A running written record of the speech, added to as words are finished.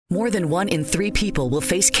More than 1 in 3 people will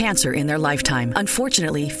face cancer in their lifetime.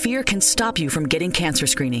 Unfortunately, fear can stop you from getting cancer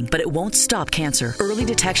screening, but it won't stop cancer. Early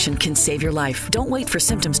detection can save your life. Don't wait for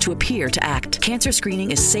symptoms to appear to act. Cancer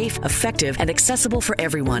screening is safe, effective, and accessible for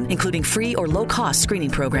everyone, including free or low-cost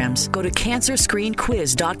screening programs. Go to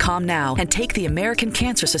CancerScreenQuiz.com now and take the American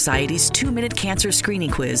Cancer Society's 2-minute cancer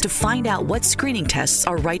screening quiz to find out what screening tests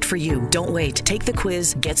are right for you. Don't wait. Take the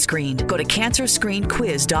quiz. Get screened. Go to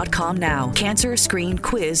CancerScreenQuiz.com now.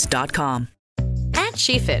 CancerScreenQuiz.com. At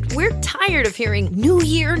SheFit, we're tired of hearing new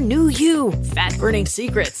year, new you, fat-burning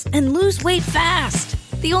secrets, and lose weight fast.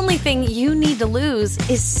 The only thing you need to lose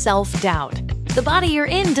is self-doubt. The body you're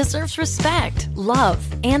in deserves respect, love,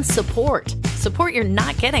 and support. Support you're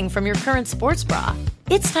not getting from your current sports bra.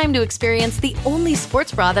 It's time to experience the only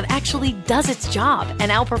sports bra that actually does its job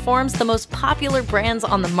and outperforms the most popular brands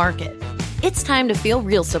on the market. It's time to feel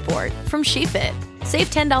real support from SheFit.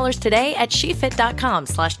 Save $10 today at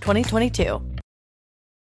SheFit.com/2022.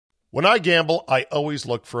 When I gamble, I always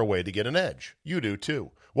look for a way to get an edge. You do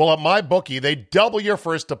too. Well, at MyBookie, they double your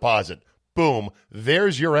first deposit. Boom,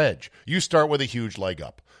 there's your edge. You start with a huge leg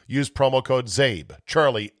up. Use promo code ZABE,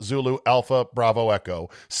 Charlie, Zulu, Alpha, Bravo, Echo.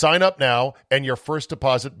 Sign up now, and your first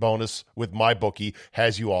deposit bonus with MyBookie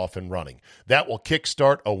has you off and running. That will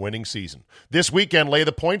kickstart a winning season. This weekend, lay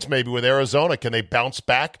the points maybe with Arizona. Can they bounce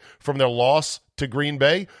back from their loss to Green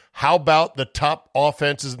Bay? How about the top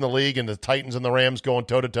offenses in the league and the Titans and the Rams going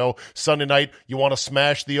toe-to-toe Sunday night? You want to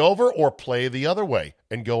smash the over or play the other way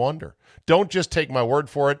and go under? Don't just take my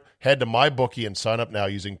word for it. Head to MyBookie and sign up now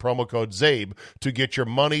using promo code ZABE to get your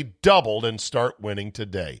money doubled and start winning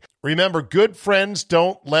today. Remember, good friends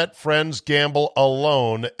don't let friends gamble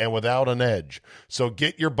alone and without an edge. So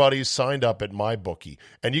get your buddies signed up at MyBookie,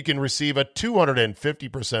 and you can receive a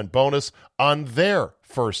 250% bonus on their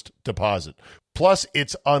first deposit. Plus,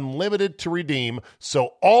 it's unlimited to redeem,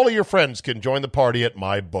 so all of your friends can join the party at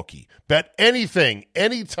MyBookie. Bet anything,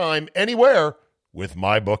 anytime, anywhere with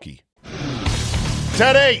MyBookie.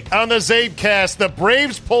 Today on the Zabecast, the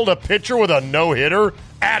Braves pulled a pitcher with a no-hitter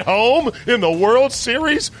at home in the World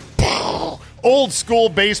Series. Old school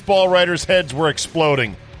baseball writers' heads were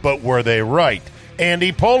exploding, but were they right?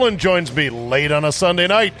 Andy Pollin joins me late on a Sunday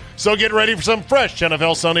night, so get ready for some fresh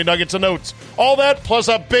NFL Sunday nuggets and notes. All that plus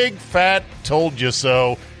a big fat told you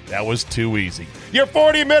so. That was too easy. Your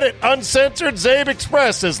 40-minute uncensored Zabe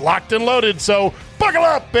Express is locked and loaded, so buckle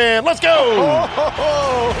up and let's go!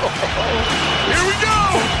 Here we go!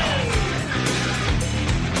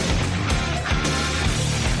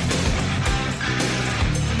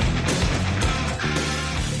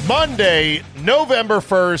 Monday, November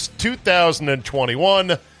 1st,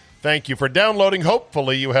 2021. Thank you for downloading.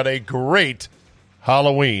 Hopefully you had a great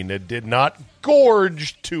Halloween. It did not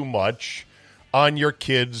gorge too much on your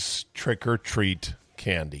kids' trick-or-treat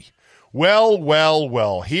candy.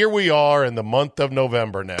 Well, here we are in the month of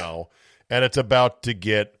November now, and it's about to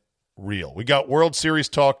get real. We got World Series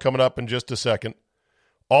talk coming up in just a second.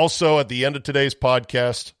 Also, at the end of today's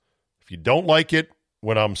podcast, if you don't like it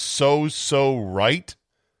when I'm so right,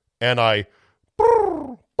 and I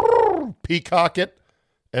peacock it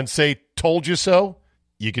and say, told you so,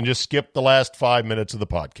 you can just skip the last 5 minutes of the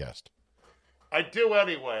podcast. I do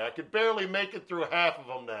anyway. I could barely make it through half of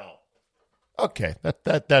them now. Okay,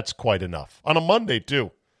 that's quite enough. On a Monday,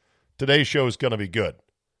 too. Today's show is going to be good,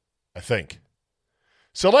 I think.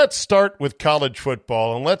 So let's start with college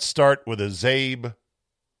football, and let's start with a Zabe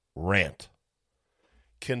rant.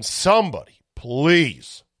 Can somebody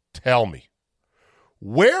please tell me,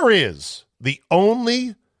 where is the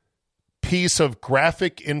only piece of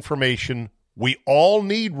graphic information we all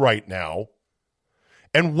need right now,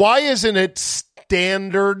 and why isn't it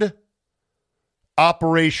standard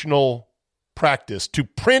operational practice to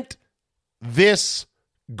print this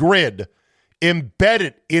grid, embed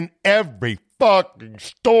it in every fucking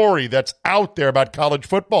story that's out there about college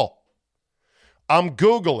football? I'm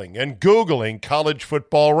Googling college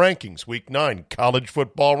football rankings, week 9, college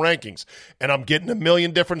football rankings. And I'm getting a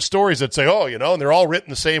million different stories that say, and they're all written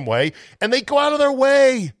the same way. And they go out of their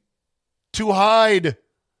way to hide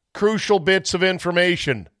crucial bits of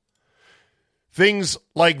information. Things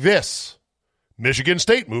like this. Michigan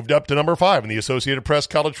State moved up to number 5 in the Associated Press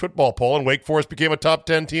college football poll, and Wake Forest became a top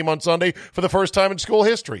 10 team on Sunday for the first time in school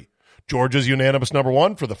history. Georgia's unanimous number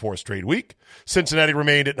 1 for the 4th straight week. Cincinnati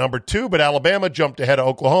remained at number 2, but Alabama jumped ahead of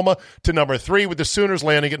Oklahoma to number 3, with the Sooners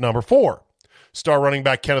landing at number 4. Star running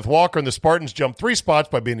back Kenneth Walker and the Spartans jumped 3 spots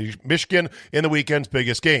by beating Michigan in the weekend's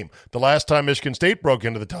biggest game. The last time Michigan State broke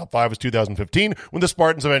into the top 5 was 2015, when the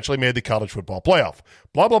Spartans eventually made the college football playoff.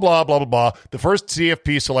 Blah, blah, blah, blah, blah, blah. The first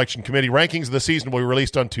CFP selection committee rankings of the season will be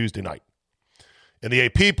released on Tuesday night. In the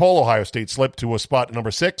AP poll, Ohio State slipped to a spot at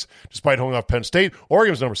number 6, despite holding off Penn State.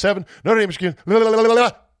 Oregon was number 7. Notre Dame, Michigan.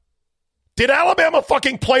 Did Alabama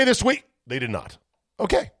fucking play this week? They did not.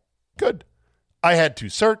 Okay, good. I had to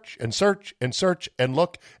search and search and search and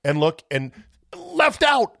look and left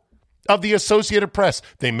out of the Associated Press.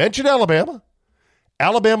 They mentioned Alabama.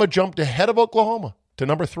 Alabama jumped ahead of Oklahoma to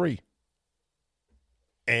number 3.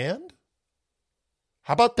 And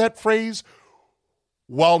how about that phrase,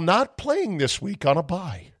 while not playing this week on a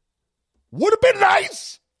bye? Would have been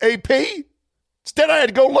nice, AP. Instead, I had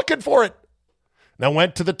to go looking for it. And I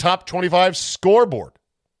went to the top 25 scoreboard.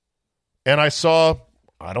 And I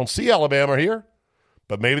don't see Alabama here.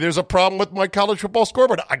 But maybe there's a problem with my college football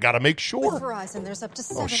scoreboard. I got to make sure. With Verizon, there's up to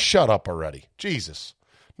 7. Oh, shut up already. Jesus.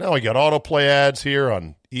 Now we got autoplay ads here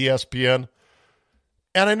on ESPN.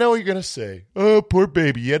 And I know you're going to say, oh, poor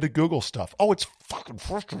baby, you had to Google stuff. Oh, it's fucking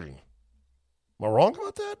frustrating. Am I wrong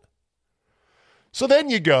about that? So then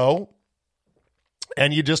you go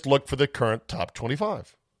and you just look for the current top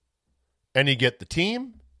 25. And you get the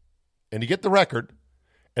team and you get the record.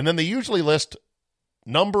 And then they usually list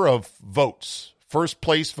number of votes. First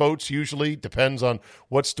place votes usually depends on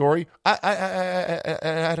what story.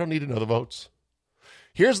 I don't need to know the votes.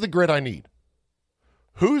 Here's the grid I need.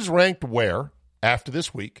 Who's ranked where after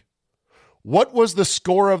this week? What was the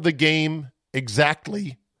score of the game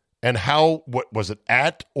exactly? And what was it,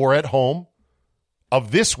 at or at home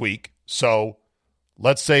of this week? So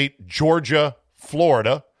let's say Georgia,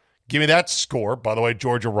 Florida. Give me that score. By the way,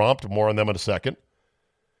 Georgia romped. More on them in a second.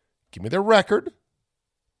 Give me their record.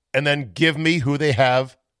 And then give me who they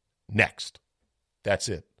have next. That's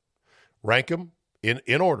it. Rank them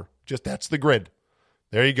in order. Just that's the grid.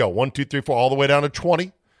 There you go. 1, 2, 3, 4, all the way down to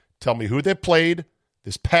 20. Tell me who they played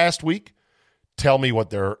this past week. Tell me what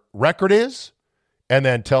their record is. And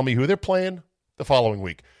then tell me who they're playing the following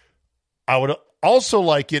week. I would also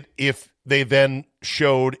like it if they then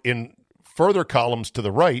showed in further columns to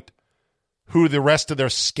the right who the rest of their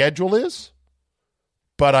schedule is.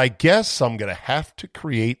 But I guess I'm going to have to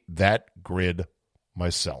create that grid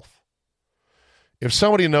myself. If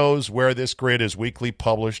somebody knows where this grid is weekly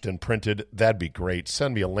published and printed, that'd be great.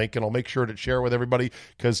 Send me a link and I'll make sure to share it with everybody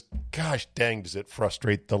because, gosh dang, does it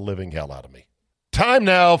frustrate the living hell out of me. Time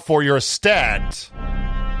now for your stat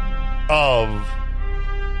of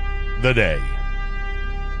the day.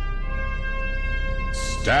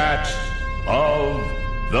 Stat of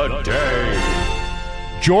the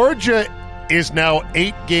day. Georgia is now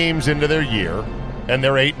 8 games into their year, and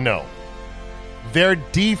they're 8-0. Their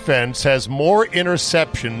defense has more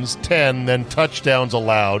interceptions, 10, than touchdowns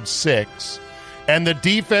allowed, 6. And the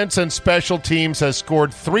defense and special teams has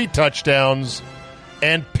scored 3 touchdowns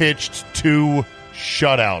and pitched 2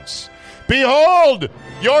 shutouts. Behold,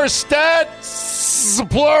 your stats,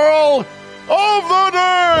 plural, of the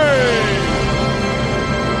day!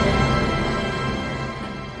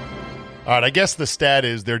 All right, I guess the stat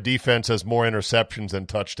is their defense has more interceptions than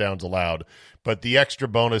touchdowns allowed. But the extra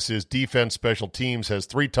bonus is defense special teams has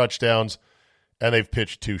 3 touchdowns, and they've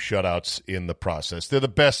pitched 2 shutouts in the process. They're the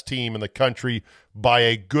best team in the country by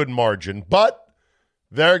a good margin. But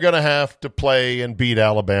they're going to have to play and beat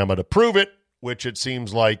Alabama to prove it, which it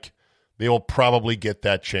seems like they will probably get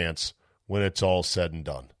that chance when it's all said and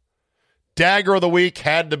done. Dagger of the week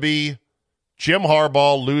had to be Jim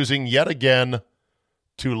Harbaugh losing yet again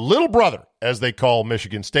to little brother, as they call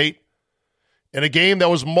Michigan State, in a game that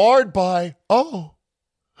was marred by,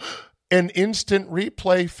 an instant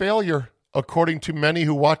replay failure, according to many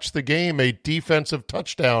who watched the game, a defensive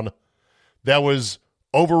touchdown that was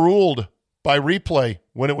overruled by replay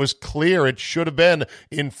when it was clear it should have been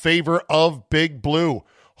in favor of Big Blue.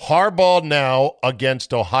 Harbaugh now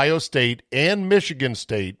against Ohio State and Michigan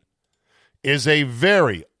State is a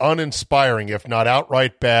very uninspiring, if not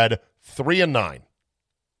outright bad, 3-9.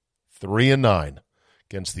 3-9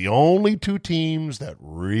 against the only 2 teams that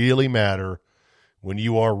really matter when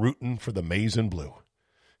you are rooting for the Maize and Blue.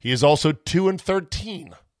 He is also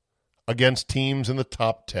 2-13 against teams in the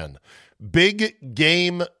top 10. Big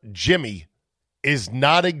Game Jimmy is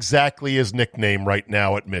not exactly his nickname right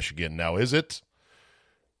now at Michigan. Now, is it?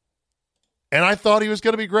 And I thought he was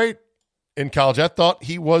going to be great in college. I thought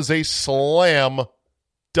he was a slam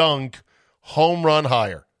dunk home run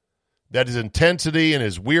hire. That his intensity and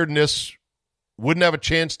his weirdness wouldn't have a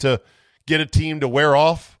chance to get a team to wear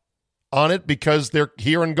off on it because they're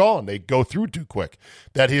here and gone. They go through too quick.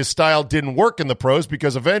 That his style didn't work in the pros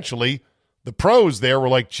because eventually the pros there were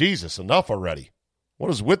like, Jesus, enough already.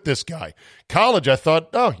 What is with this guy? College, I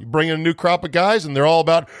thought, you bring in a new crop of guys and they're all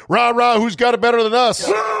about, rah, who's got it better than us?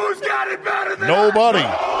 Who's got it better than Nobody.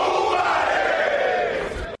 us?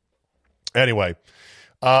 Nobody! Anyway,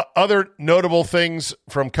 Other notable things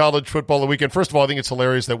from college football the weekend. First of all, I think it's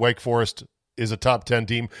hilarious that Wake Forest is a top 10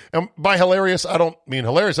 team. And by hilarious, I don't mean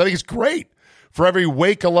hilarious. I think it's great for every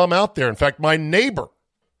Wake alum out there. In fact, my neighbor,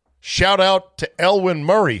 shout out to Elwin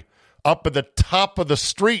Murray up at the top of the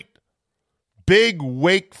street. Big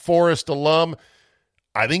Wake Forest alum.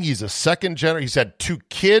 I think he's a second generation. He's had 2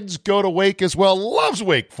 kids go to Wake as well. Loves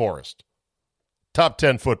Wake Forest. Top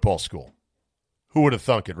 10 football school. Who would have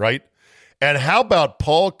thunk it, right? And how about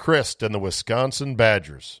Paul Chryst and the Wisconsin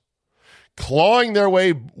Badgers clawing their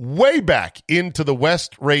way back into the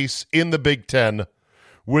West race in the Big Ten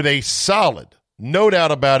with a solid, no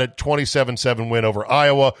doubt about it, 27-7 win over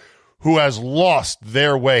Iowa, who has lost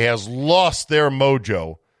their way, has lost their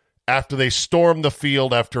mojo after they stormed the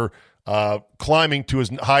field after climbing to as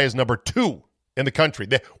high as number 2 in the country.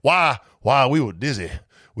 Why we were dizzy.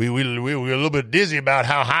 We were a little bit dizzy about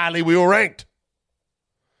how highly we were ranked.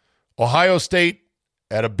 Ohio State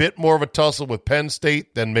had a bit more of a tussle with Penn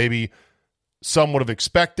State than maybe some would have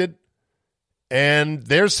expected. And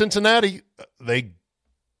there's Cincinnati. They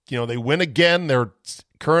win again. They're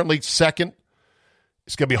currently second.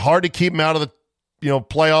 It's going to be hard to keep them out of the,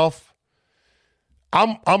 playoff.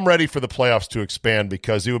 I'm ready for the playoffs to expand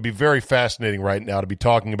because it would be very fascinating right now to be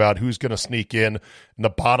talking about who's going to sneak in the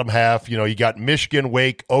bottom half. You got Michigan,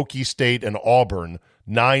 Wake, Okie State, and Auburn,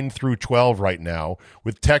 9 through 12 right now,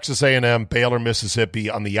 with Texas A&M, Baylor, Mississippi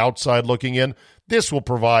on the outside looking in. This will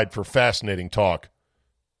provide for fascinating talk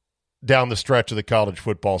down the stretch of the college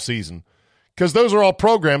football season because those are all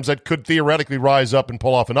programs that could theoretically rise up and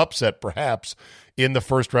pull off an upset perhaps in the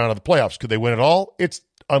first round of the playoffs. Could they win it all? It's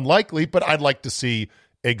unlikely, but I'd like to see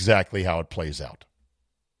exactly how it plays out.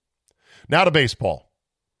 Now to baseball.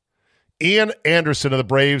 Ian Anderson of the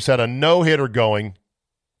Braves had a no-hitter going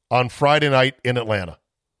on Friday night in Atlanta.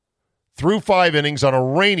 Through 5 innings on a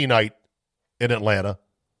rainy night in Atlanta.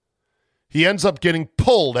 He ends up getting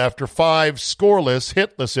pulled after 5 scoreless,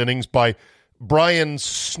 hitless innings by Brian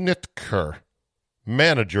Snitker,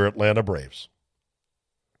 manager Atlanta Braves.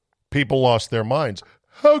 People lost their minds.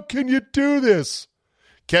 How can you do this?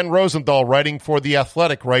 Ken Rosenthal, writing for The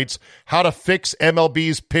Athletic, writes, how to fix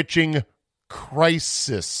MLB's pitching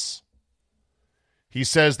crisis. He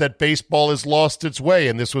says that baseball has lost its way,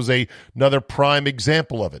 and this was another prime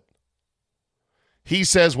example of it. He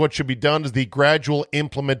says what should be done is the gradual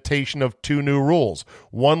implementation of 2 new rules,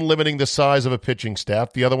 one limiting the size of a pitching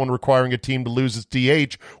staff, the other one requiring a team to lose its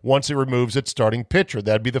DH once it removes its starting pitcher.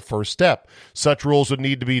 That'd be the first step. Such rules would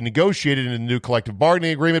need to be negotiated in a new collective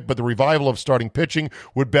bargaining agreement, but the revival of starting pitching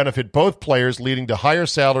would benefit both players, leading to higher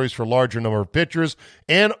salaries for a larger number of pitchers,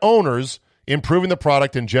 and owners, improving the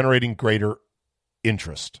product and generating greater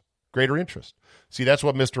interest. See, that's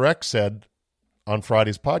what Mr. X said on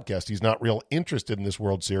Friday's podcast. He's not real interested in this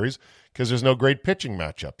World Series because there's no great pitching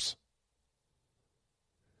matchups.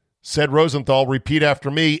 Said Rosenthal, repeat after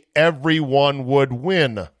me, everyone would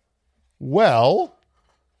win. Well,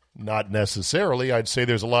 not necessarily. I'd say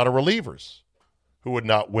there's a lot of relievers who would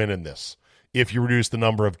not win in this if you reduce the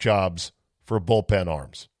number of jobs for bullpen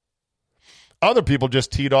arms. Other people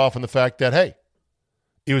just teed off on the fact that, hey,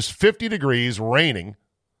 it was 50 degrees, raining.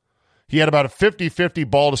 He had about a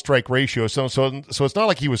 50-50 ball-to-strike ratio, so it's not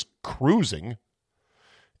like he was cruising.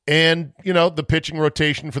 And, the pitching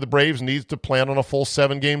rotation for the Braves needs to plan on a full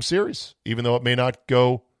 7-game series, even though it may not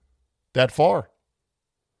go that far.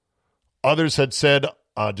 Others had said,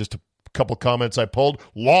 just a couple comments I pulled,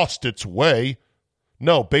 lost its way.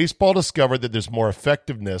 No, baseball discovered that there's more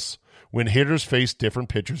effectiveness when hitters face different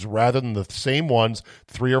pitchers rather than the same ones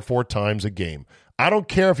 3 or 4 times a game. I don't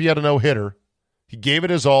care if he had a no-hitter. He gave it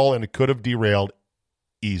his all, and it could have derailed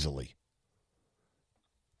easily.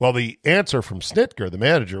 Well, the answer from Snitker, the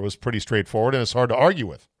manager, was pretty straightforward, and it's hard to argue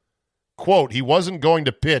with. Quote, he wasn't going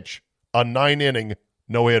to pitch a 9-inning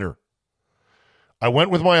no-hitter. I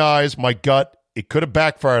went with my eyes, my gut. It could have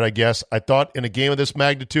backfired, I guess. I thought in a game of this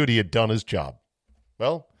magnitude, he had done his job.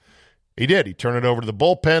 Well, he did. He turned it over to the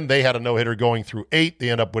bullpen. They had a no-hitter going through 8. They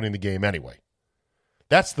end up winning the game anyway.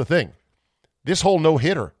 That's the thing. This whole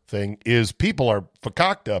no-hitter thing is people are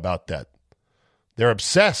fakakta about that. They're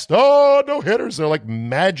obsessed. Oh, no-hitters. They're like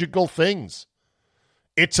magical things.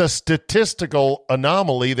 It's a statistical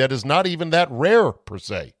anomaly that is not even that rare, per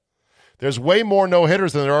se. There's way more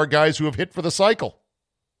no-hitters than there are guys who have hit for the cycle.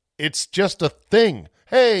 It's just a thing.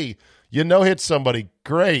 Hey, you no-hit somebody.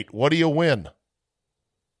 Great. What do you win?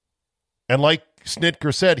 And like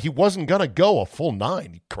Snitker said, he wasn't going to go a full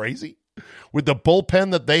 9. You crazy? With the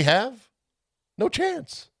bullpen that they have? No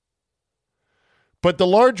chance. But the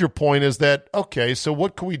larger point is that, okay, so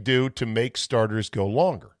what can we do to make starters go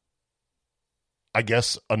longer? I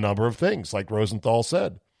guess, a number of things, like Rosenthal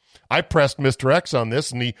said. I pressed Mr. X on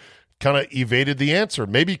this, and he kind of evaded the answer,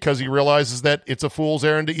 maybe because he realizes that it's a fool's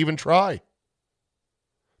errand to even try.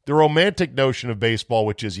 The romantic notion of baseball,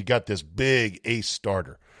 which is you got this big ace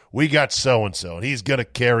starter. We got so-and-so, and he's going to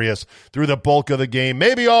carry us through the bulk of the game,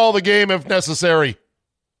 maybe all the game if necessary.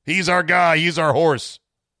 He's our guy. He's our horse.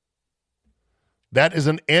 That is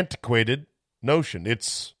an antiquated notion.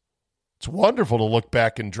 It's wonderful to look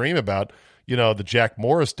back and dream about, the Jack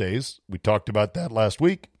Morris days. We talked about that last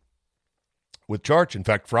week with Charch. In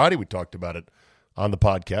fact, Friday we talked about it on the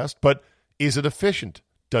podcast. But is it efficient?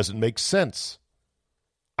 Does it make sense?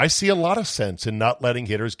 I see a lot of sense in not letting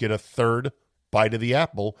hitters get a third bite of the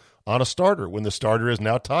apple on a starter when the starter is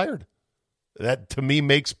now tired. That, to me,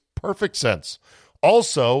 makes perfect sense.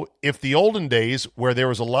 Also, if the olden days where there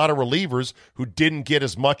was a lot of relievers who didn't get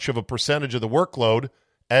as much of a percentage of the workload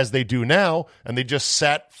as they do now, and they just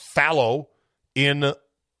sat fallow in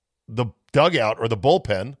the dugout or the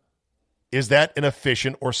bullpen, is that an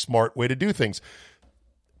efficient or smart way to do things?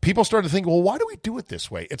 People started to think, well, why do we do it this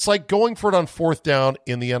way? It's like going for it on fourth down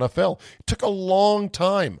in the NFL. It took a long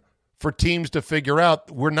time for teams to figure out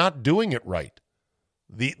we're not doing it right.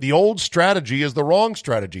 The old strategy is the wrong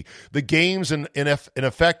strategy. The games, in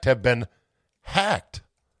effect, have been hacked.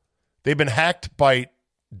 They've been hacked by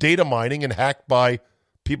data mining and hacked by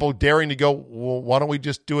people daring to go, well, why don't we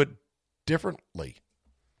just do it differently?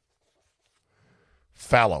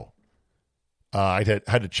 Fallow. I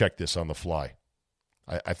had to check this on the fly.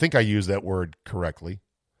 I think I used that word correctly.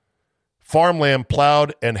 Farmland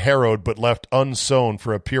plowed and harrowed but left unsown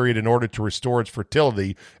for a period in order to restore its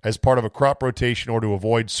fertility as part of a crop rotation or to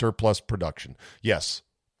avoid surplus production. Yes,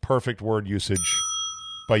 perfect word usage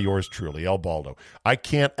by yours truly, El Baldo. I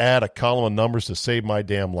can't add a column of numbers to save my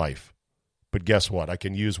damn life. But guess what? I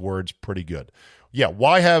can use words pretty good. Yeah,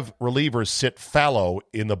 why have relievers sit fallow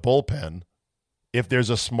in the bullpen if there's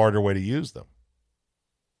a smarter way to use them?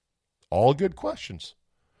 All good questions.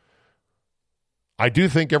 I do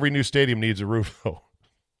think every new stadium needs a roof, though.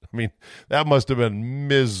 I mean, that must have been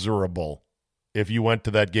miserable if you went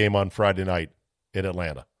to that game on Friday night in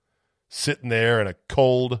Atlanta, sitting there in a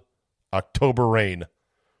cold October rain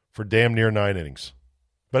for damn near 9 innings.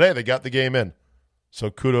 But hey, they got the game in,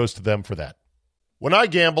 so kudos to them for that. When I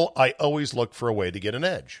gamble, I always look for a way to get an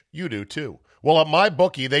edge. You do, too. Well, at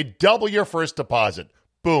MyBookie, they double your first deposit.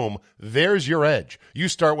 Boom, there's your edge. You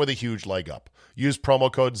start with a huge leg up. Use promo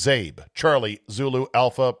code ZABE, Charlie, Zulu,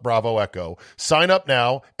 Alpha, Bravo, Echo. Sign up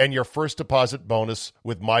now, and your first deposit bonus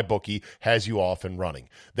with MyBookie has you off and running.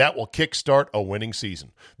 That will kickstart a winning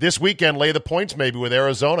season. This weekend, lay the points maybe with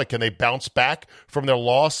Arizona. Can they bounce back from their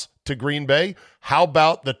loss to Green Bay? How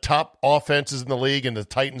about the top offenses in the league and the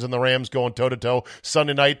Titans and the Rams going toe-to-toe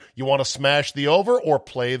Sunday night? You want to smash the over or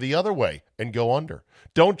play the other way and go under?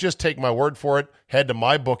 Don't just take my word for it. Head to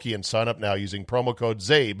MyBookie and sign up now using promo code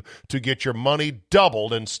ZABE to get your money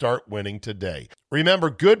doubled and start winning today. Remember,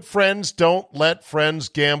 good friends don't let friends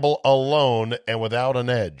gamble alone and without an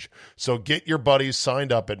edge. So get your buddies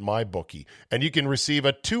signed up at MyBookie, and you can receive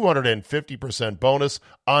a 250% bonus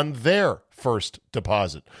on their first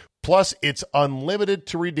deposit. Plus, it's unlimited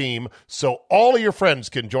to redeem, so all of your friends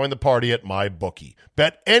can join the party at MyBookie.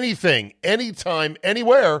 Bet anything, anytime,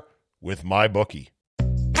 anywhere with MyBookie.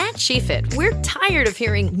 At SheFit, we're tired of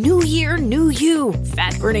hearing new year, new you,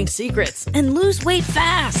 fat-burning secrets, and lose weight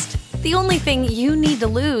fast. The only thing you need to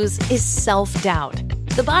lose is self-doubt.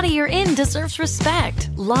 The body you're in deserves respect,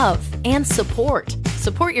 love, and support.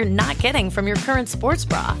 Support you're not getting from your current sports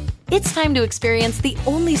bra. It's time to experience the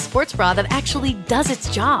only sports bra that actually does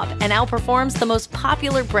its job and outperforms the most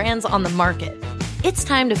popular brands on the market. It's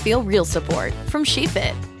time to feel real support from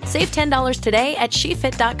SheFit. Save $10 today at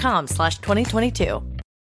SheFit.com/2022.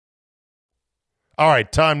 All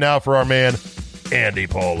right, time now for our man, Andy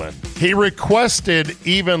Pollin. He requested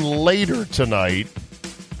even later tonight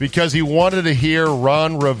because he wanted to hear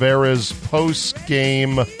Ron Rivera's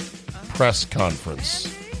post-game press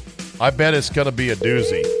conference. I bet it's going to be a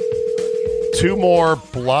doozy. 2 more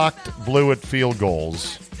blocked Blewett field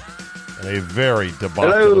goals and a very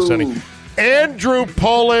debaucherous inning. Andrew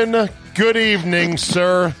Pollin, good evening,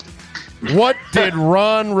 sir. What did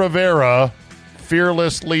Ron Rivera,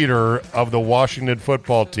 fearless leader of the Washington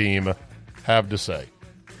football team, have to say?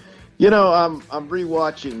 You know, I'm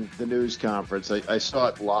rewatching the news conference. I saw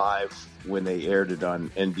it live when they aired it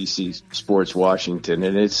on NBC Sports Washington,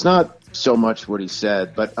 and it's not so much what he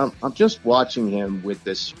said, but I'm just watching him with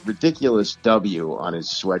this ridiculous W on his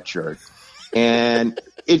sweatshirt, and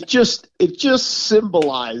it just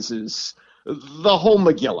symbolizes the whole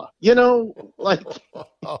Megillah. You know, like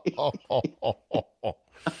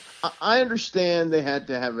I understand they had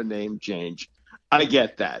to have a name change. I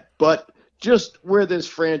get that. But just where this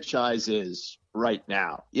franchise is right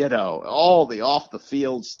now, all the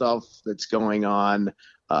off-the-field stuff that's going on,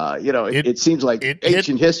 it seems like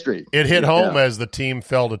ancient history. It hit home as the team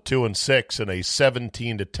fell to 2-6 in a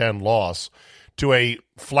 17-10 loss to a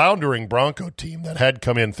floundering Bronco team that had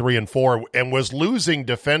come in 3-4 and was losing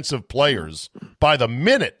defensive players by the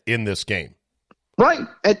minute in this game. Right.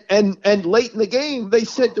 And late in the game, they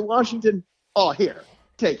said to Washington, "Oh, here,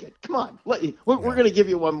 take it. Come on. We're going to give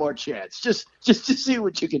you one more chance. Just to see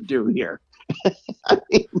what you can do here."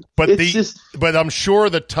 But I'm sure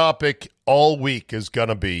the topic all week is going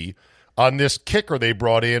to be on this kicker they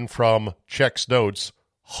brought in from Check's Notes,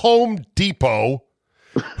 Home Depot,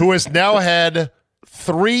 who has now had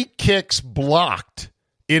 3 kicks blocked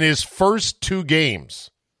in his first 2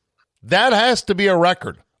 games. That has to be a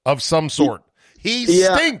record of some sort. He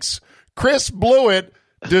stinks. Chris Blewett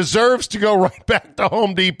deserves to go right back to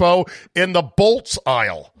Home Depot in the bolts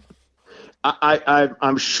aisle.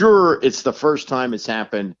 I'm sure it's the first time it's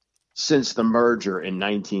happened since the merger in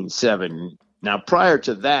 1970. Now, prior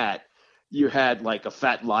to that, you had like a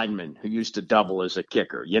fat lineman who used to double as a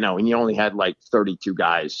kicker, and you only had like 32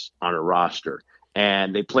 guys on a roster.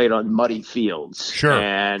 And they played on muddy fields.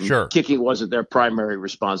 And kicking wasn't their primary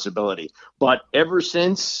responsibility. But ever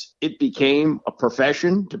since it became a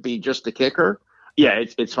profession to be just a kicker,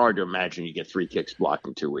 it's hard to imagine you get 3 kicks blocked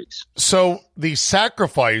in 2 weeks. So the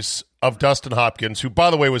sacrifice of Dustin Hopkins, who,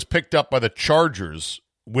 by the way, was picked up by the Chargers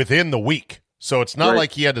within the week, so it's not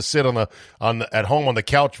like he had to sit at home on the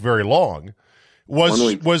couch very long,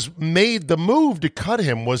 was made. The move to cut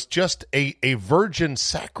him was just a virgin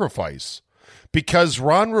sacrifice, because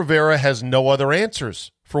Ron Rivera has no other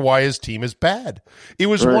answers for why his team is bad. It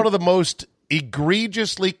was one of the most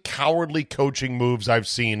egregiously cowardly coaching moves I've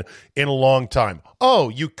seen in a long time. Oh,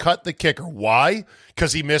 you cut the kicker. Why?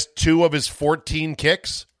 Because he missed 2 of his 14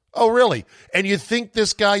 kicks? Oh, really? And you think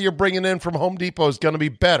this guy you're bringing in from Home Depot is going to be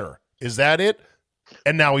better? Is that it?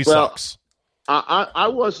 And now he sucks. I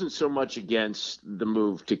wasn't so much against the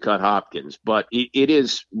move to cut Hopkins, but it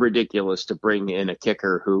is ridiculous to bring in a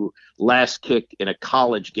kicker who last kicked in a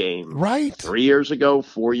college game 3 years ago,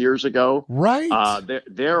 4 years ago. Right.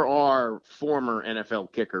 There are former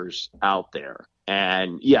NFL kickers out there.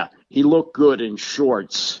 And, he looked good in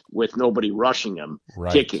shorts with nobody rushing him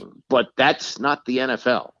kicking. But that's not the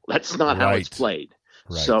NFL. That's not how it's played.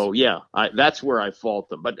 Right. So, that's where I fault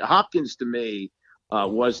them. But Hopkins, to me,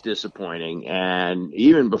 was disappointing, and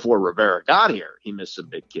even before Rivera got here, he missed some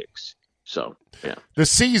big kicks. So, the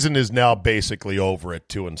season is now basically over at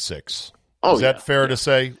 2-6. Is that fair to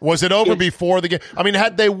say? Was it over before the game? I mean,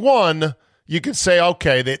 had they won, you could say,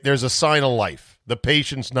 okay, there's a sign of life. The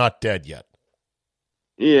patient's not dead yet.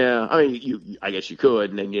 Yeah, I mean, I guess you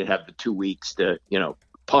could, and then you'd have the 2 weeks to,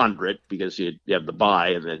 ponder it, because you have the bye,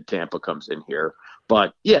 and then Tampa comes in here.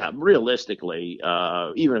 But realistically,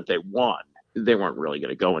 even if they won, they weren't really going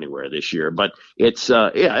to go anywhere this year. But it's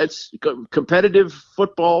competitive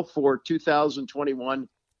football for 2021.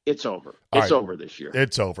 It's over. It's over this year.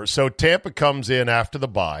 It's over. So Tampa comes in after the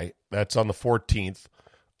bye. That's on the 14th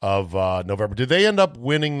of November. Did they end up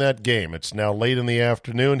winning that game? It's now late in the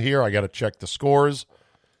afternoon here. I got to check the scores.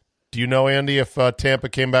 Do you know, Andy, if Tampa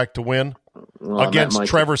came back to win against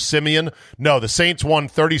Trevor Siemian? No, the Saints won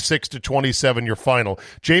 36-27, your final.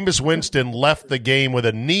 Jameis Winston left the game with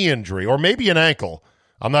a knee injury, or maybe an ankle.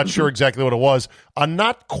 I'm not sure exactly what it was.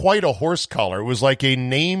 Not quite a horse collar. It was like a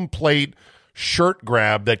nameplate shirt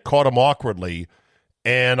grab that caught him awkwardly.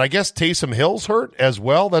 And I guess Taysom Hill's hurt as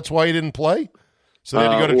well. That's why he didn't play. So they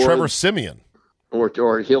had to go to Trevor Siemian.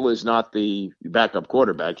 Or Hill is not the backup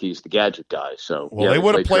quarterback; he's the gadget guy. So they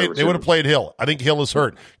would have played. They would have played Hill. I think Hill is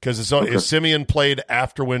hurt because Siemian played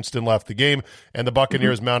after Winston left the game, and the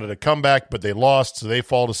Buccaneers mounted a comeback, but they lost, so they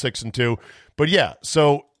fall to 6-2. But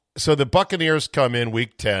so the Buccaneers come in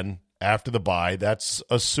Week 10 after the bye. That's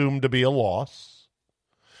assumed to be a loss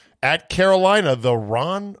at Carolina. The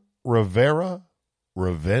Ron Rivera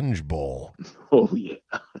Revenge Bowl. Oh yeah,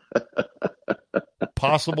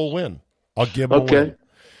 possible win. I'll give him a win.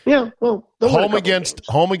 Yeah, well, home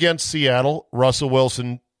against Seattle. Russell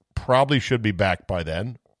Wilson probably should be back by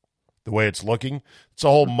then. The way it's looking, it's a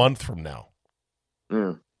whole month from now.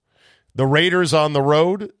 The Raiders on the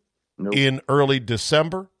road in early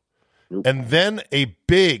December, and then a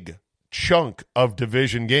big chunk of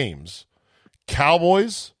division games.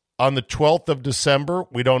 Cowboys on the 12th of December.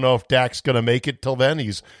 We don't know if Dak's going to make it till then.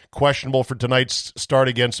 He's questionable for tonight's start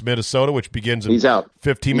against Minnesota, which begins in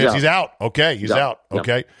 15 minutes. He's out. Okay, he's out.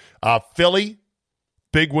 Okay. Philly,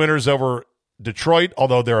 big winners over Detroit,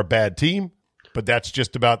 although they're a bad team. but that's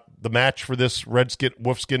just about the match for this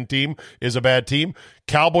Wolfskin team is a bad team.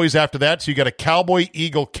 Cowboys after that, so you got a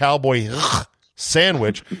Cowboy-Eagle-Cowboy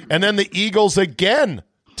sandwich, and then the Eagles again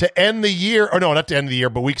to end the year. Or no, not to end the year,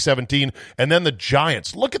 but week 17, and then the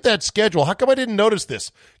Giants. Look at that schedule. How come I didn't notice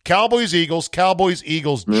this? Cowboys-Eagles,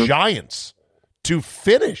 Cowboys-Eagles, Giants to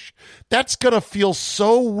finish. That's going to feel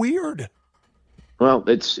so weird. Well,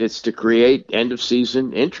 it's to create end of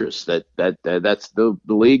season interest. That's the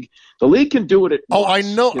league. The league can do it at once.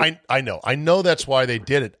 I know that's why they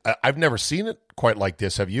did it. I've never seen it quite like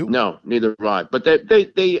this. Have you? No, neither have I. But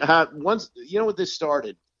they have once. You know what this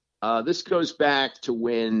started? This goes back to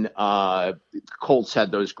when Colts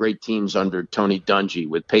had those great teams under Tony Dungy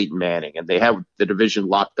with Peyton Manning, and they have the division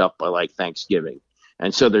locked up by like Thanksgiving.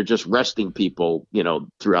 And so they're just resting people,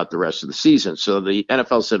 throughout the rest of the season. So the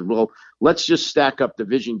NFL said, well, let's just stack up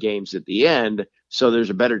division games at the end so there's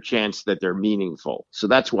a better chance that they're meaningful. So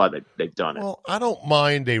that's why they've done it. Well, I don't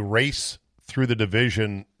mind a race through the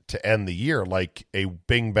division to end the year, like a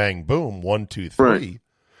bing, bang, boom, 1, 2, 3. Right.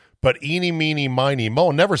 But eeny, meeny, miny, mo,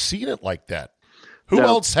 never seen it like that. Who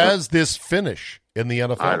else has this finish in the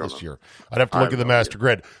NFL this year? I'd have to look at the master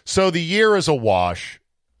grid. So the year is a wash.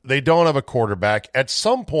 They don't have a quarterback. At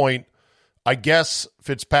some point, I guess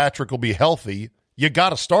Fitzpatrick will be healthy. You got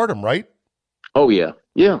to start him, right? Oh, yeah.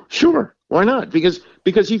 Yeah, sure. Why not? Because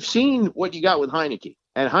you've seen what you got with Heineke,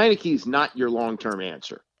 and Heineke's not your long-term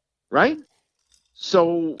answer, right?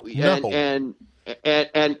 So, no. and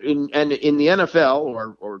in the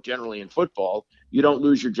NFL or generally in football, you don't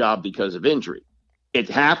lose your job because of injury. It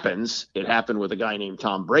happens. It happened with a guy named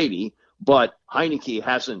Tom Brady. But Heineke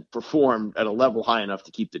hasn't performed at a level high enough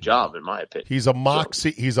to keep the job, in my opinion. He's a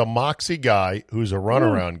moxie. He's a moxie guy who's a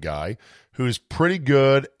runaround guy who's pretty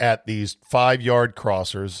good at these 5-yard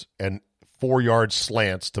crossers and 4-yard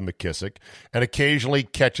slants to McKissick, and occasionally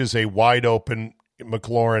catches a wide open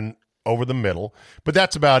McLaurin over the middle. But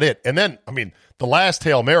that's about it. And then, the last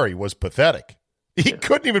Hail Mary was pathetic. He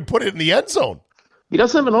couldn't even put it in the end zone. He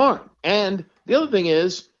doesn't have an arm. And the other thing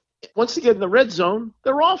is, once they get in the red zone,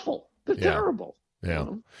 they're awful. They're terrible. Yeah.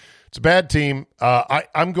 It's a bad team.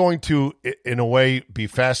 I'm going to, in a way, be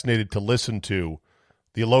fascinated to listen to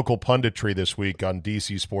the local punditry this week on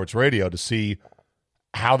DC Sports Radio to see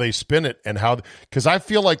how they spin it and because I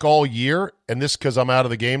feel like all year, and this because I'm out of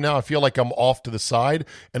the game now, I feel like I'm off to the side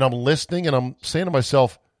and I'm listening and I'm saying to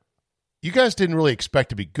myself, you guys didn't really expect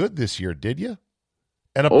to be good this year, did you?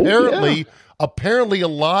 And apparently a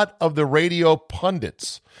lot of the radio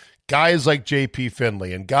pundits, guys like J.P.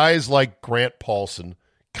 Finley and guys like Grant Paulson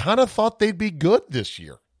kind of thought they'd be good this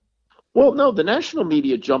year. Well, no, the national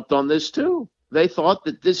media jumped on this too. They thought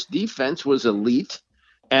that this defense was elite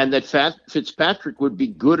and that Fitzpatrick would be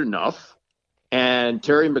good enough. And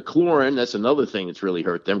Terry McLaurin, that's another thing that's really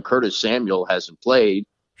hurt them. Curtis Samuel hasn't played.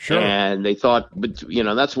 Sure. And they thought, but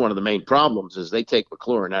that's one of the main problems is they take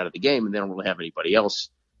McLaurin out of the game and they don't really have anybody else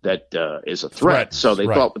that is a threat. So they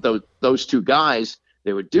thought with those two guys,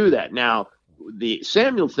 they would do that. Now, the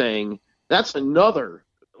Samuel thing, that's another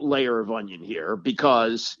layer of onion here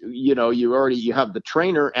because, you have the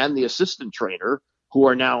trainer and the assistant trainer who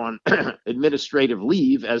are now on administrative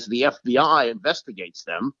leave as the FBI investigates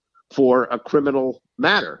them for a criminal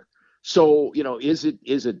matter. So, is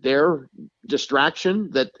it their distraction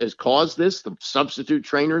that has caused this? The substitute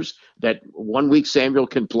trainers that 1 week Samuel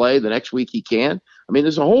can play, the next week he can't.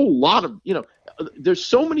 There's a whole lot of, there's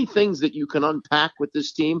so many things that you can unpack with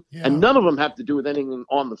this team, and none of them have to do with anything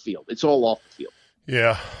on the field. It's all off the field.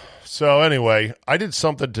 Yeah. So anyway, I did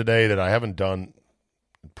something today that I haven't done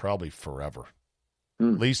in probably forever,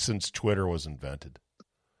 at least since Twitter was invented.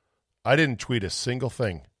 I didn't tweet a single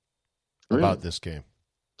thing about this game.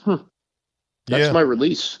 That's my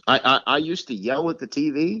release. I used to yell at the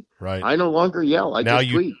TV. Right. I no longer yell. I just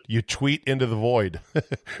tweet. You tweet into the void, which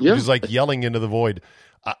is like yelling into the void.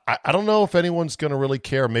 I don't know if anyone's going to really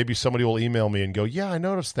care. Maybe somebody will email me and go, yeah, I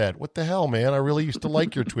noticed that. What the hell, man? I really used to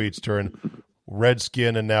like your tweets during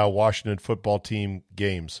Redskin and now Washington football team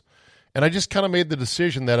games. And I just kind of made the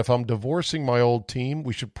decision that if I'm divorcing my old team,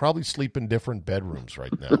 we should probably sleep in different bedrooms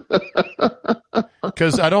right now.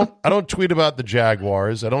 Because I don't tweet about the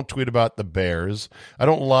Jaguars. I don't tweet about the Bears. I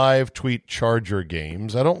don't live tweet Charger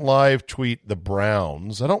games. I don't live tweet the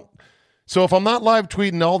Browns. So if I'm not live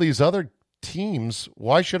tweeting all these other teams,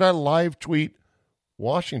 why should I live tweet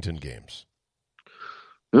Washington games?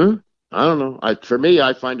 I don't know. For me,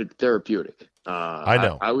 I find it therapeutic. I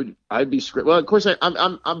know. I'd be screaming. Well, of course,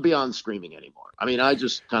 I'm beyond screaming anymore. I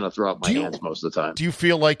just kind of throw up my hands most of the time. Do you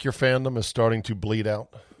feel like your fandom is starting to bleed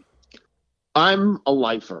out? I'm a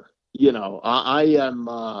lifer. I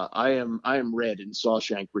am red in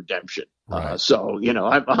Shawshank Redemption. Right. So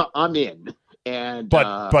I'm in, and But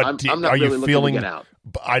I'm not are really you looking feeling? to get out.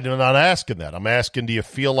 I'm not asking that. I'm asking, do you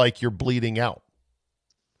feel like you're bleeding out?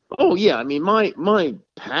 Oh yeah, I mean my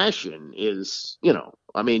passion is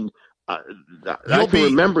I can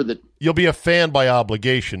remember that. You'll be a fan by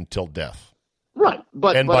obligation till death. Right,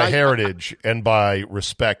 but by heritage and by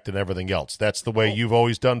respect and everything else. That's the way you've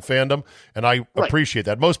always done fandom, and I appreciate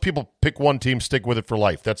that. Most people pick one team, stick with it for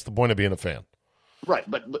life. That's the point of being a fan. Right,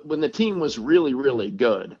 but when the team was really, really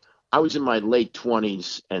good, I was in my late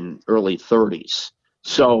 20s and early 30s,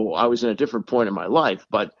 so I was in a different point in my life.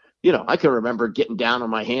 But I can remember getting down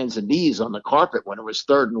on my hands and knees on the carpet when it was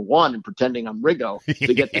 3rd and 1 and pretending I'm Riggo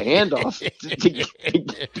to get the handoff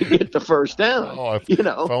to get the first down. Oh, if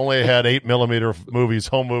only I had 8mm movies,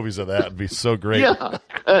 home movies of that, it'd be so great. Yeah,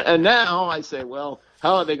 and now I say, well,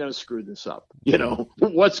 how are they going to screw this up?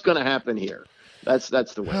 What's going to happen here? That's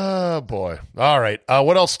the way. Oh boy! All right.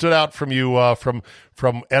 What else stood out from you from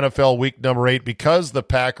NFL Week number 8? Because the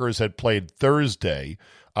Packers had played Thursday,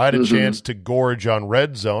 I had a chance to gorge on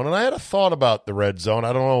Red Zone, and I had a thought about the Red Zone.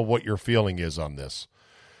 I don't know what your feeling is on this.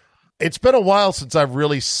 It's been a while since I've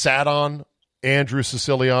really sat on Andrew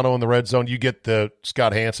Siciliano in the Red Zone. You get the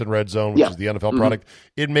Scott Hansen Red Zone, which is the NFL product.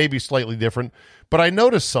 It may be slightly different, but I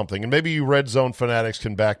noticed something, and maybe you Red Zone fanatics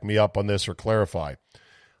can back me up on this or clarify.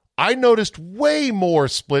 I noticed way more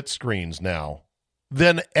split screens now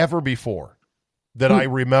than ever before that I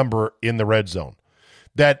remember in the Red Zone.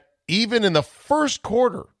 That even in the first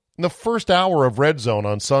quarter, in the first hour of Red Zone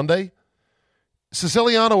on Sunday,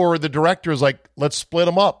 Siciliano or the director is like, let's split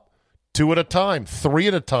them up 2 at a time, 3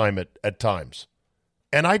 at a time at times.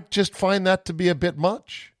 And I just find that to be a bit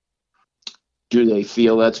much. Do they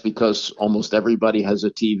feel that's because almost everybody has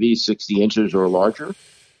a TV 60 inches or larger?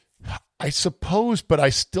 I suppose, but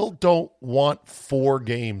I still don't want 4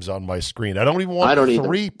 games on my screen. I don't even want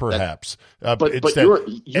 3, perhaps. But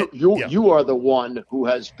you are the one who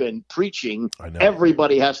has been preaching. I know.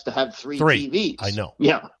 Everybody has to have 3 TVs. I know.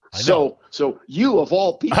 Yeah. I know. So you of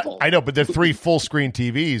all people, I know, but they're 3 full screen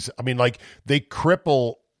TVs. I mean, like they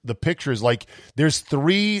cripple the pictures. Like there's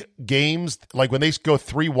 3 games. Like when they go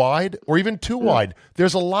 3 wide or even 2 wide,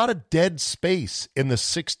 there's a lot of dead space in the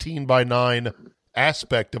 16:9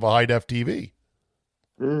 aspect of a high def TV.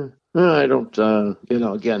 I don't.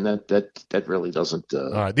 Again, that really doesn't.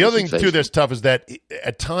 All right. The other thing too that's tough is that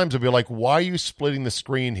at times I'll be like, why are you splitting the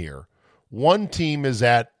screen here? One team is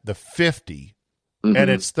at the 50 and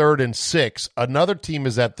it's 3rd and 6. Another team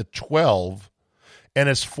is at the 12 and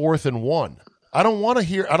it's 4th and 1. I don't want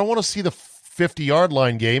to see the 50-yard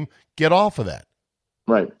line game. Get off of that.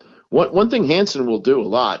 Right. One thing Hansen will do a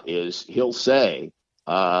lot is he'll say,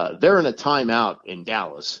 they're in a timeout in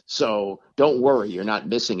Dallas, so don't worry, you're not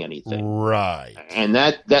missing anything. Right. And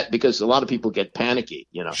that because a lot of people get panicky,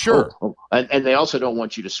 Sure. And they also don't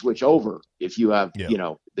want you to switch over if you have,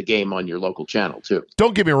 the game on your local channel too.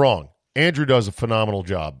 Don't get me wrong. Andrew does a phenomenal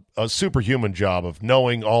job, a superhuman job of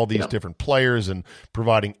knowing all these different players and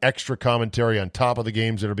providing extra commentary on top of the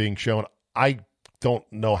games that are being shown. I don't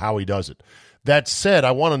know how he does it. That said,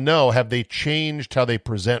 I want to know, have they changed how they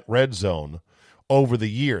present Red Zone over the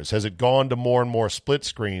years? Has it gone to more and more split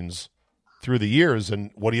screens through the years?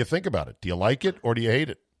 And what do you think about it? Do you like it or do you hate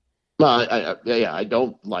it? I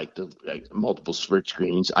don't like the multiple split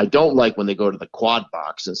screens. I don't like when they go to the quad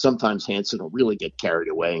box, and sometimes Hansen will really get carried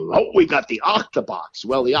away. And, we got the octabox.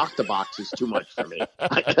 Well, the octabox is too much for me.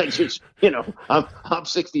 I just, I'm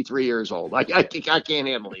 63 years old. I can't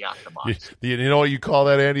handle the octabox. You know what you call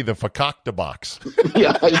that, Andy? The fakaktabox.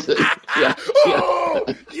 Yeah. Oh,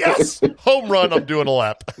 yes, home run. I'm doing a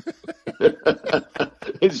lap.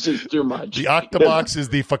 It's just too much. The octabox is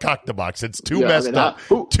the fakaktabox. It's too messed up.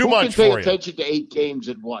 Too much for you. Pay attention to 8 games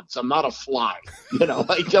at once. I'm not a fly.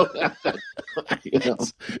 I don't have that.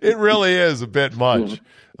 It really is a bit much.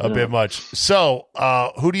 Bit much. So,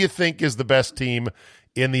 who do you think is the best team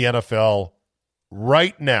in the NFL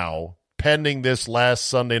right now, pending this last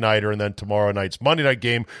Sunday nighter and then tomorrow night's Monday night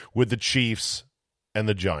game with the Chiefs and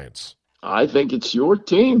the Giants? I think it's your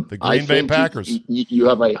team. The Green Bay Packers. You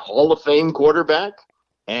have a Hall of Fame quarterback,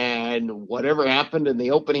 and whatever happened in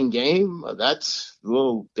the opening game, that's a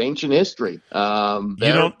little ancient history.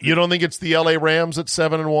 You don't think it's the LA Rams at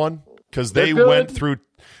 7-1? Because they went through.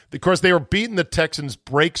 Of course, they were beating the Texans'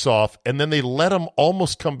 breaks off, and then they let them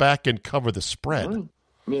almost come back and cover the spread.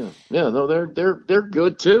 Yeah. No, they're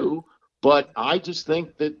good too. But I just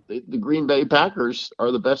think that the Green Bay Packers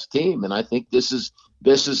are the best team, and I think this is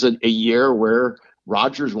a year where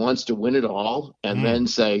Rodgers wants to win it all and then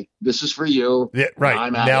say, "This is for you." Yeah, right.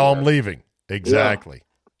 I'm now I'm leaving. Exactly.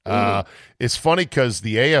 It's funny because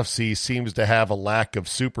the AFC seems to have a lack of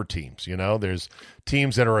super teams. There's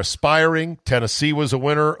teams that are aspiring. Tennessee was a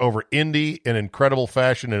winner over Indy in incredible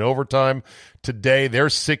fashion in overtime. Today, they're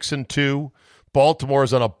 6-2.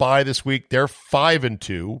 Baltimore's on a bye this week. They're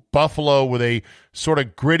 5-2. Buffalo with a sort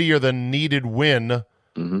of grittier than needed win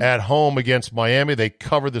at home against Miami. They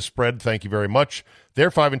cover the spread. Thank you very much.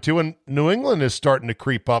 They're 5-2, and New England is starting to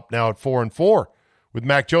creep up now at 4-4 with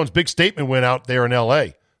Mac Jones. Big statement win out there in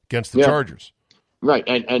L.A. against the Chargers. Right,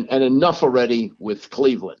 and enough already with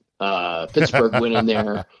Cleveland. Pittsburgh went in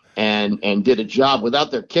there and did a job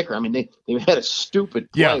without their kicker. I mean, they had a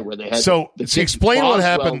stupid play where they had. So explain what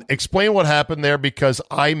happened. Explain what happened there, because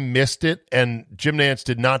I missed it, and Jim Nantz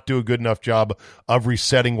did not do a good enough job of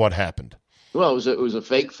resetting what happened. Well, it was a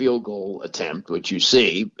fake field goal attempt, which you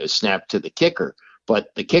see snapped to the kicker.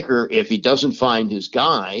 But the kicker, if he doesn't find his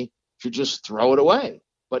guy, should just throw it away.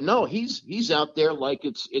 But no, he's out there like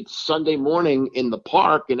it's Sunday morning in the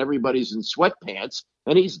park and everybody's in sweatpants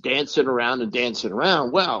and he's dancing around.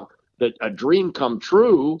 Well, a dream come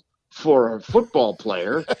true for a football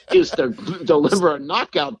player is to deliver a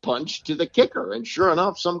knockout punch to the kicker. And sure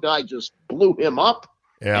enough, some guy just blew him up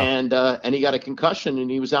and he got a concussion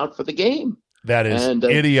and he was out for the game. That is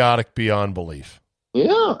idiotic beyond belief.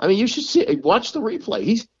 Yeah. I mean, you should watch the replay.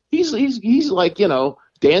 He's like,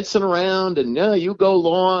 dancing around and you go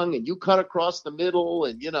long and you cut across the middle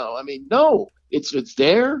and no, it's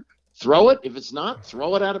there. Throw it. If it's not,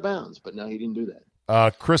 throw it out of bounds. But no, he didn't do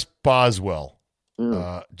that. Chris Boswell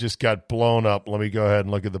just got blown up. Let me go ahead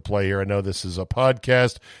and look at the play here. I know this is a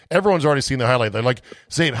podcast. Everyone's already seen the highlight. They're like,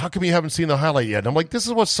 Zabe, how come you haven't seen the highlight yet? And I'm like, this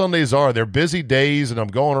is what Sundays are. They're busy days, and I'm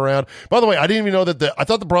going around. By the way, I didn't even know that I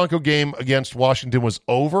thought the Bronco game against Washington was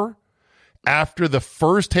over after the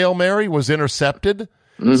first Hail Mary was intercepted.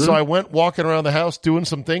 Mm-hmm. So I went walking around the house doing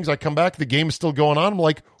some things. I come back, the game is still going on. I'm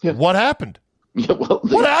like, what happened? Yeah, well,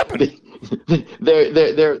 what happened?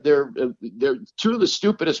 They're two of the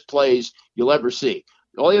stupidest plays you'll ever see.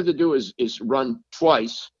 All you have to do is run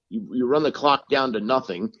twice. You run the clock down to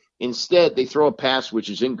nothing. Instead, they throw a pass which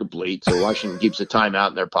is incomplete, so Washington keeps a timeout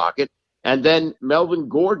in their pocket. And then Melvin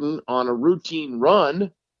Gordon on a routine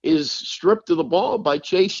run is stripped of the ball by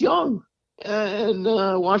Chase Young. And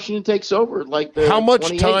Washington takes over how much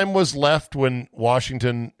 28. Time was left when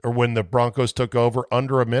when the Broncos took over?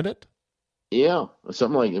 Under a minute? Yeah,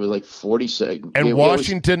 something like it was like 40 seconds. And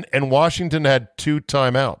Washington had 2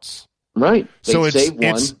 timeouts. Right. So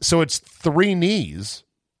it's 3 knees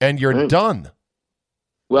and you're done.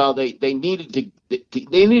 Well, they needed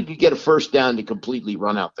to get a first down to completely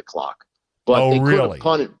run out the clock. But they could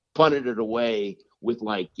have punted it away with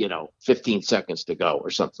 15 seconds to go or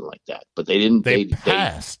something like that. But they didn't. They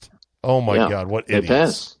passed. Oh my God, what idiots! They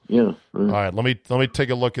passed. Yeah. All right, let me take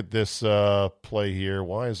a look at this play here.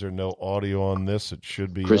 Why is there no audio on this? It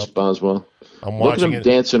should be Chris Boswell. I'm watching him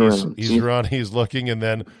dancing around. He's looking, and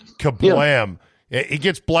then kablam! Yeah. He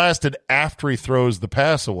gets blasted after he throws the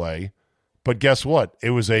pass away. But guess what? It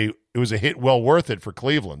was a hit well worth it for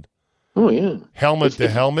Cleveland. Oh yeah, helmet to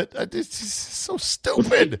helmet. It's so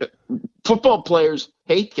stupid. Football players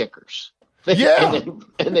hate kickers. And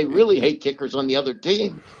they really hate kickers on the other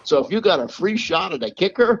team. So if you got a free shot at a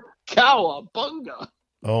kicker, cowabunga.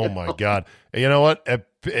 Oh, my God. You know what?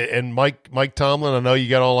 And Mike Tomlin, I know you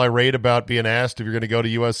got all irate about being asked if you're going to go to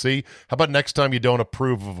USC. How about next time you don't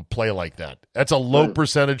approve of a play like that? That's a low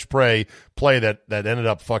percentage play that ended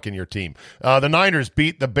up fucking your team. The Niners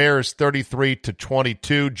beat the Bears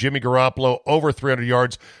 33-22. Jimmy Garoppolo over 300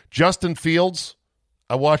 yards. Justin Fields,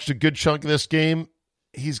 I watched a good chunk of this game.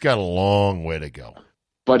 He's got a long way to go.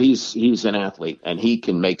 But he's an athlete, and he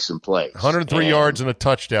can make some plays. 103 yards and a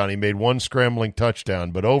touchdown. He made 1 scrambling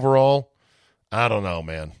touchdown. But overall, I don't know,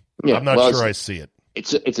 man. Yeah, I'm not sure I see it.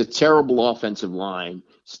 It's a terrible offensive line.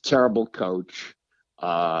 It's a terrible coach.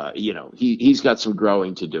 He's got some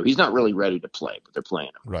growing to do. He's not really ready to play, but they're playing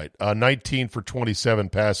him. Right. 19 for 27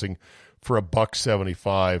 passing for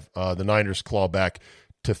 $175. The Niners claw back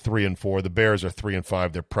to 3-4. The Bears are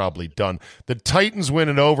 3-5. They're probably done. The Titans win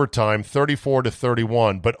in overtime,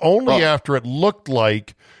 34-31, but only after it looked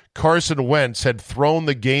like Carson Wentz had thrown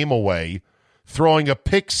the game away, throwing a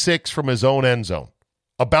pick 6 from his own end zone,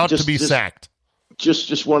 about to be sacked.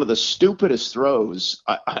 Just one of the stupidest throws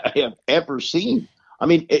I have ever seen. I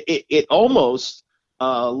mean, it almost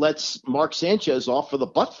lets Mark Sanchez off for the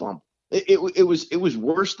butt fumble. It was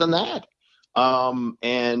worse than that.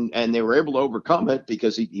 And they were able to overcome it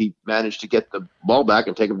because he managed to get the ball back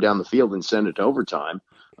and take him down the field and send it to overtime.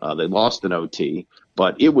 They lost an OT,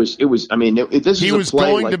 but it was. I mean, this is he was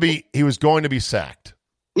going to be sacked.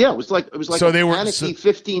 Yeah, it was like So a they were- panicky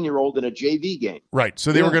 15-year-old in a JV game. Right.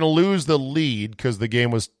 So they were Yeah. going to lose the lead because the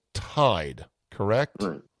game was tied, correct?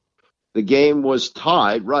 Right. The game was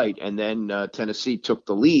tied, right, and then Tennessee took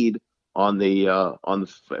the lead on the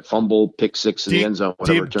fumble, pick six in the end zone,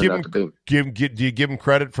 whatever it turned out to be. Do you give him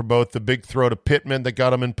credit for both the big throw to Pittman that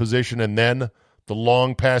got him in position and then the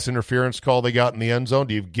long pass interference call they got in the end zone?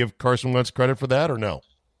 Do you give Carson Wentz credit for that or no?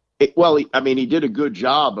 He did a good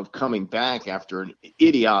job of coming back after an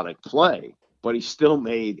idiotic play, but he still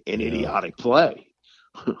made an idiotic play.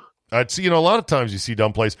 A lot of times you see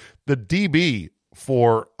dumb plays. The DB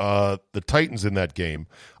for the Titans in that game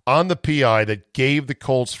on the PI that gave the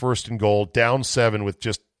Colts 1st and goal, down 7 with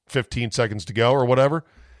just 15 seconds to go or whatever,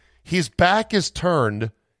 his back is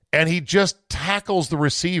turned and he just tackles the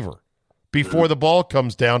receiver before the ball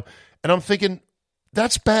comes down. And I'm thinking,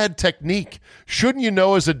 that's bad technique. Shouldn't you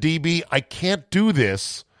know as a DB, I can't do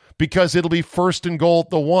this because it'll be 1st and goal at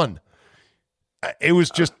the 1. It was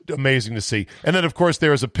just amazing to see. And then, of course,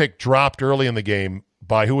 there was a pick dropped early in the game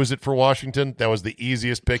by, who was it for Washington? That was the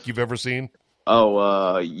easiest pick you've ever seen?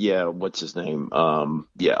 Oh, yeah. What's his name? McCain.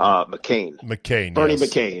 McCain. Bernie yes.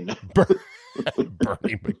 McCain.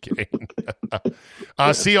 Bernie McCain.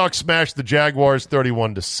 Seahawks smashed the Jaguars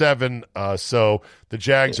 31-7. So the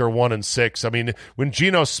Jags are 1-6. I mean, when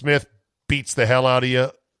Geno Smith beats the hell out of you,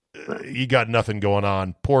 you got nothing going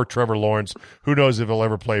on. Poor Trevor Lawrence. Who knows if he'll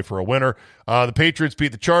ever play for a winner. The Patriots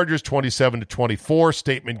beat the Chargers 27-24.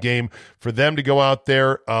 Statement game for them to go out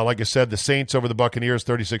there. Like I said, the Saints over the Buccaneers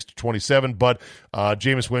 36-27. But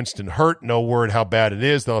Jameis Winston hurt. No word how bad it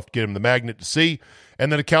is. They'll have to get him the magnet to see.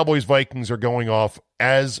 And then the Cowboys-Vikings are going off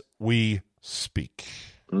as we speak.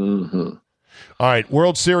 Mm-hmm. All right,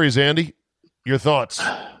 World Series, Andy. Your thoughts?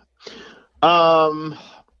 They were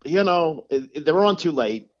on too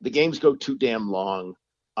late. The games go too damn long.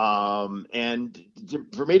 And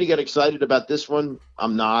for me to get excited about this one,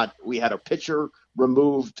 I'm not. We had a pitcher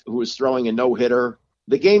removed who was throwing a no-hitter.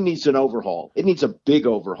 The game needs an overhaul. It needs a big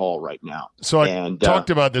overhaul right now. So I talked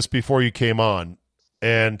about this before you came on,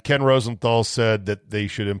 and Ken Rosenthal said that they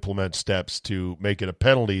should implement steps to make it a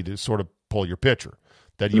penalty to sort of pull your pitcher,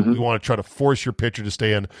 that you want to try to force your pitcher to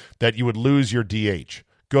stay in, that you would lose your DH.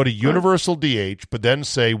 Go to universal DH, but then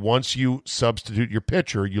say once you substitute your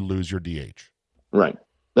pitcher, you lose your DH. Right.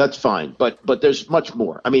 That's fine. But there's much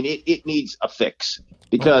more. I mean, it needs a fix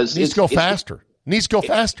because it needs to go faster. It needs to go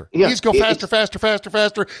faster. Yeah, it needs to go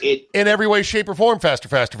faster. In every way, shape, or form, faster.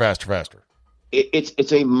 It's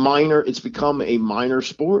become a minor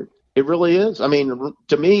sport. It really is. I mean,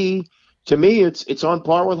 to me, it's on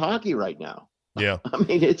par with hockey right now. Yeah. I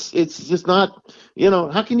mean, it's just not,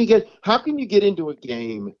 how can you get into a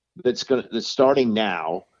game that's starting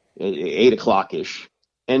now at 8:00 ish,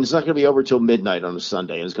 and it's not going to be over till midnight on a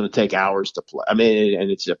Sunday, and it's going to take hours to play. I mean, and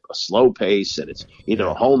it's a slow pace, and it's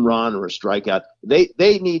a home run or a strikeout. They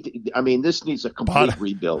need. I mean, this needs a complete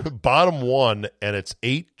rebuild. Bottom one, and it's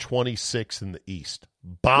 8:26 in the East.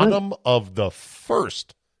 Bottom of the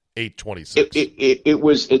first. 8:26. It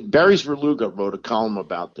was Barry's Verluga wrote a column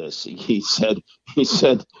about this. He said,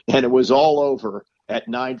 and it was all over at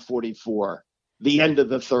 9:44, the end of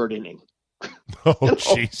the third inning. Oh,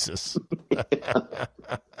 Jesus!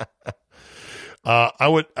 I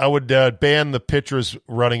would ban the pitchers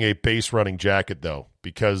running a base running jacket though,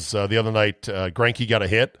 because the other night Greinke got a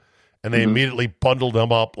hit, and they immediately bundled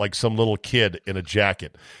him up like some little kid in a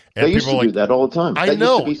jacket. And they used to do that all the time. I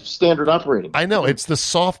know. Used to be standard operating. I know. It's the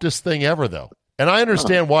softest thing ever, though. And I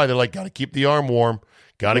understand why. They're like, got to keep the arm warm,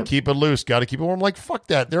 got to keep it loose, got to keep it warm. Like, fuck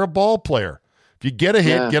that. They're a ball player. If you get a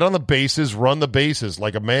hit, get on the bases, run the bases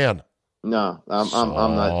like a man. No, I'm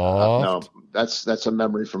not. No, that's a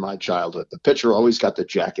memory from my childhood. The pitcher always got the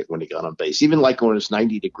jacket when he got on base. Even like when it's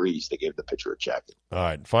 90 degrees, they gave the pitcher a jacket. All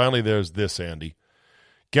right. Finally, there's this, Andy.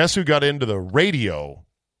 Guess who got into the Radio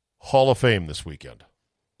Hall of Fame this weekend?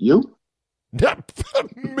 You? Me.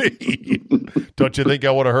 Don't you think I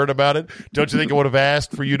would have heard about it? Don't you think I would have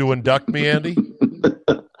asked for you to induct me, Andy?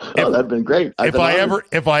 That'd been great.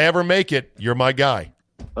 If I ever make it, you're my guy.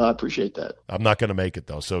 I appreciate that. I'm not going to make it,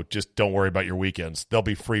 though, so just don't worry about your weekends. They'll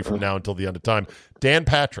be free from now until the end of time. Dan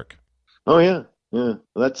Patrick. Oh, yeah. Well,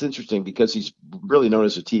 that's interesting because he's really known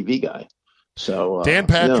as a TV guy. So Dan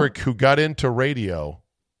Patrick, who got into radio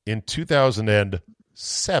in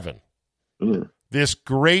 2007. Yeah. This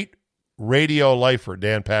great radio lifer,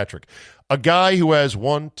 Dan Patrick, a guy who has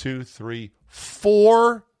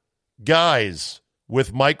 4 guys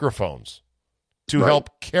with microphones to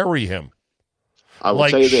help carry him, I will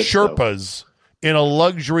like tell you this, Sherpas in a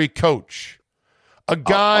luxury coach. A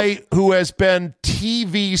guy who has been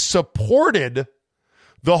TV supported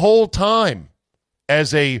the whole time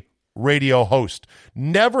as a radio host.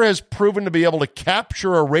 Never has proven to be able to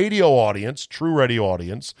capture a radio audience, true radio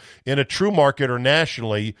audience, in a true market or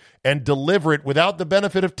nationally and deliver it without the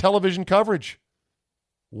benefit of television coverage.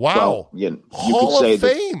 Wow. Well, you Hall could say of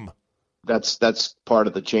Fame. That's part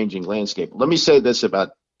of the changing landscape. Let me say this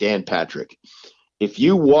about Dan Patrick. If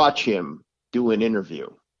you watch him do an interview,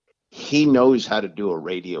 he knows how to do a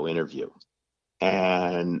radio interview.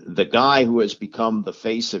 And the guy who has become the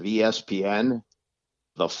face of ESPN,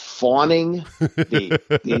 the fawning, the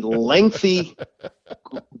lengthy,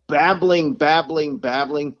 babbling,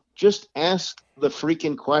 just ask the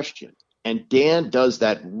freaking question. And Dan does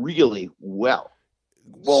that really well.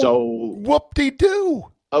 Well, so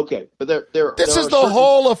whoop-de-doo. Okay, but this is the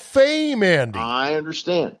Hall of Fame, Andy. I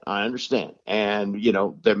understand. And,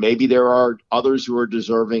 there are others who are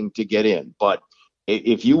deserving to get in. But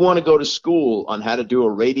if you want to go to school on how to do a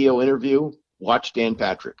radio interview, watch Dan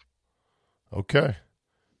Patrick. Okay.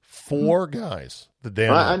 4 guys, the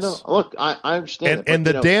Danettes. I know. Look, I understand. And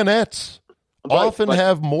the Danettes often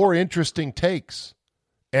have more interesting takes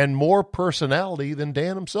and more personality than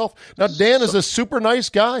Dan himself. Now, Dan is a super nice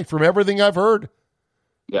guy from everything I've heard.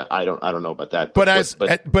 Yeah, I don't know about that. But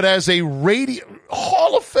as a radio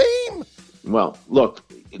Hall of Fame. Well, look,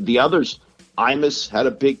 the others, Imus had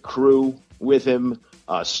a big crew with him.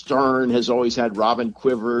 Stern has always had Robin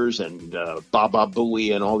Quivers and Baba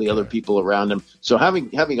Booey and all the other people around him. So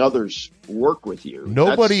having others work with you.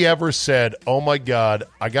 Nobody ever said, oh, my God,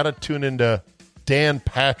 I got to tune into Dan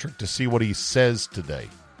Patrick to see what he says today.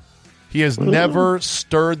 He has never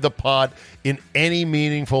stirred the pot in any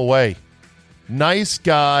meaningful way. Nice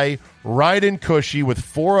guy, riding cushy with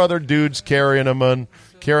 4 other dudes carrying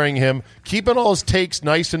him, keeping all his takes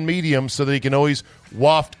nice and medium so that he can always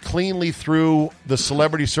waft cleanly through the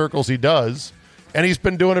celebrity circles he does. And he's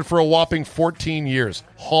been doing it for a whopping 14 years.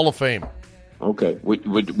 Hall of Fame. Okay.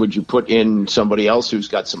 Would you put in somebody else who's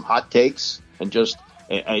got some hot takes and just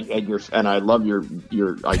and I love your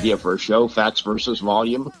idea for a show, facts versus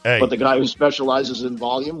volume. Hey. But the guy who specializes in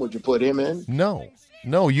volume, would you put him in? No.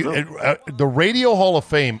 The Radio Hall of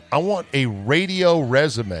Fame, I want a radio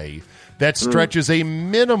resume that stretches a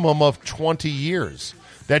minimum of 20 years,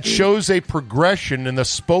 that shows a progression in the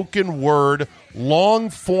spoken word,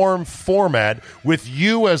 long-form format with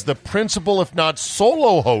you as the principal, if not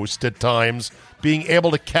solo host at times, being able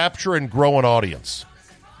to capture and grow an audience.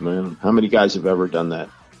 Man, how many guys have ever done that?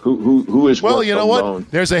 Who is well, you know alone? What?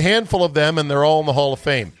 There's a handful of them, and they're all in the Hall of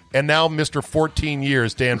Fame. And now Mr. 14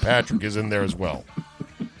 years, Dan Patrick, is in there as well.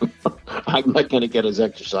 I'm not going to get as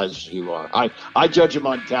exercise as you are. I judge him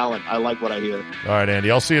on talent. I like what I hear. All right, Andy.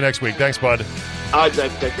 I'll see you next week. Thanks, bud. All right,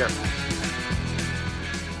 Dave. Take care.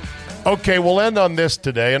 Okay, we'll end on this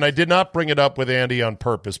today, and I did not bring it up with Andy on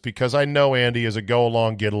purpose because I know Andy is a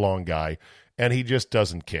go-along, get-along guy, and he just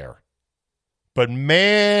doesn't care. But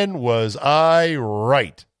man, was I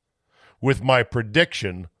right with my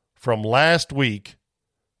prediction from last week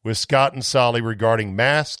with Scott and Solly regarding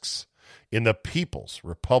masks in the People's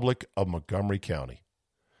Republic of Montgomery County.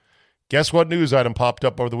 Guess what news item popped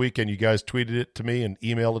up over the weekend? You guys tweeted it to me and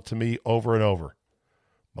emailed it to me over and over.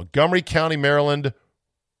 Montgomery County, Maryland,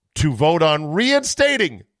 to vote on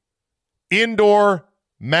reinstating indoor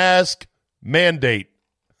mask mandate.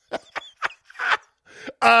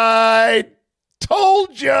 I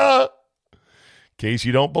told ya. In case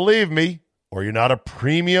you don't believe me, or you're not a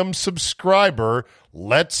premium subscriber,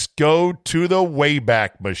 let's go to the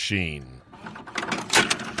Wayback Machine.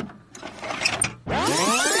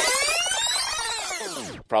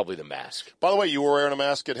 Probably the mask. By the way, you were wearing a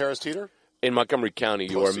mask at Harris Teeter? In Montgomery County,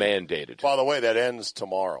 you are mandated. By the way, that ends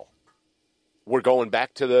tomorrow. We're going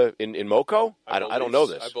back to the in MoCo? I don't know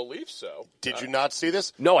this. I believe so. Did you not see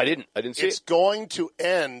this? No, I didn't. I didn't see it. It's going to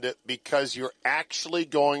end because you're actually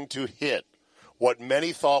going to hit what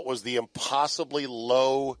many thought was the impossibly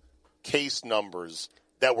low case numbers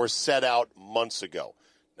that were set out months ago.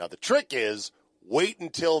 Now, the trick is wait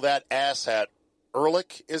until that asshat,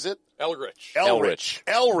 Ehrlich, is it? Elrich.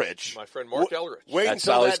 My friend Mark Elrich. That's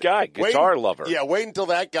Sally's guy, guitar lover. Yeah, wait until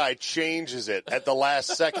that guy changes it at the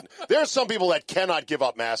last second. There are some people that cannot give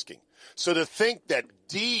up masking. So to think that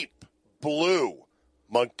deep blue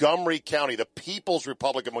Montgomery County, the People's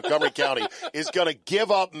Republic of Montgomery County, is going to give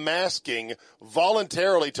up masking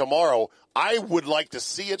voluntarily tomorrow, I would like to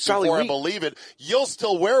see it before I believe it. You'll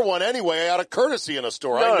still wear one anyway out of courtesy in a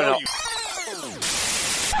store. I know you.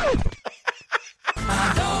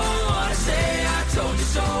 I don't want to say I told you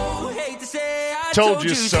so. Hate to say I told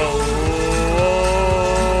you so.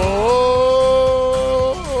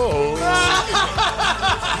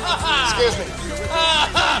 Excuse me.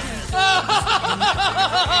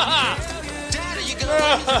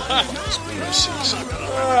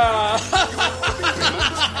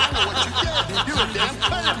 You're a damn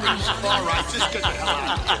terrorist. All right, just get the hell out of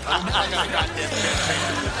here. I got a goddamn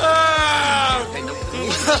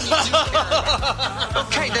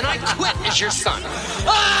Okay, then I quit as your son.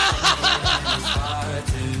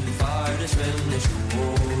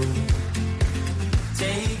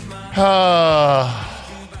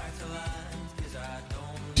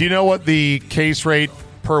 Do you know what the case rate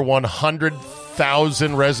per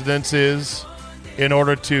 100,000 residents is in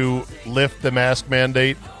order to lift the mask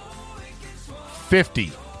mandate?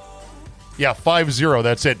 50. Yeah, 50.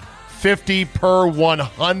 That's it. 50 per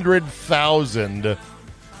 100,000.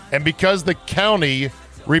 And because the county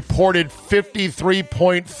reported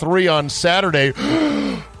 53.3 on Saturday,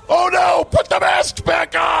 oh no, put the mask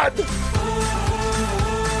back on!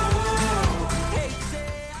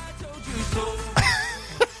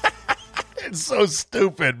 It's so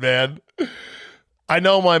stupid, man. I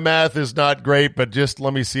know my math is not great, but just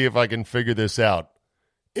let me see if I can figure this out.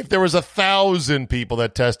 If there was 1,000 people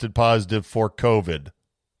that tested positive for COVID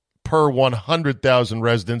per 100,000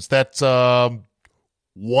 residents, that's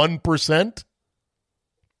 1%.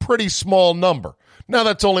 Pretty small number. Now,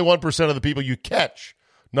 that's only 1% of the people you catch.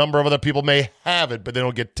 Number of other people may have it, but they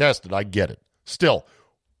don't get tested. I get it. Still,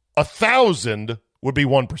 1,000 would be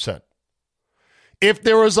 1%. If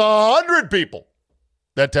there was 100 people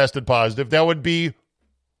that tested positive, that would be,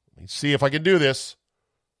 let me see if I can do this.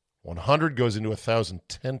 100 goes into 1,000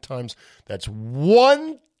 10 times. That's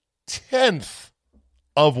 1/10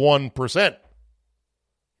 of 1%.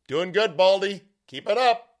 Doing good, Baldy. Keep it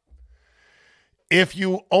up. If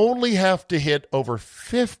you only have to hit over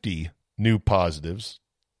 50 new positives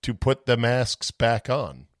to put the masks back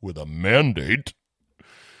on with a mandate,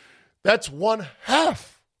 that's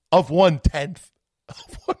 1/2 of 1/10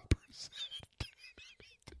 of 1%.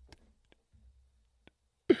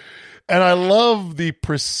 And I love the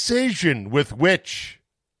precision with which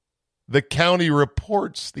the county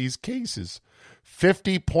reports these cases.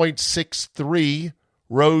 50.63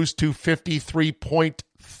 rose to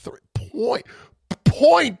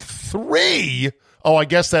 53.3. Oh, I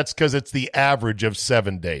guess that's because it's the average of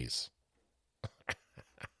 7 days.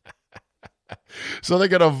 So they're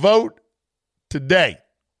going to vote today.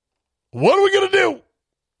 What are we going to do?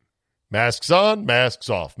 Masks on, masks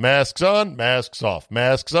off. Masks on, masks off.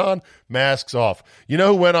 Masks on, masks off. You know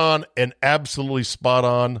who went on an absolutely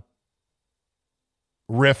spot-on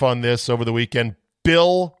riff on this over the weekend?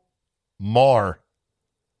 Bill Maher.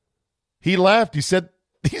 He laughed. He said,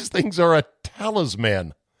 these things are a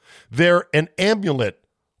talisman. They're an amulet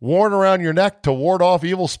worn around your neck to ward off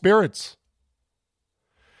evil spirits.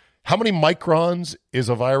 How many microns is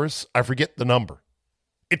a virus? I forget the number.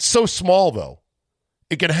 It's so small, though.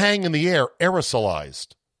 It can hang in the air,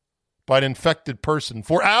 aerosolized by an infected person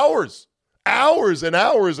for hours, hours and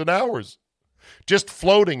hours and hours, just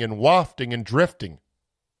floating and wafting and drifting.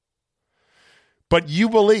 But you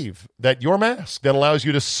believe that your mask that allows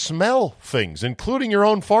you to smell things, including your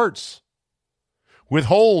own farts, with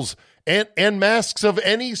holes and masks of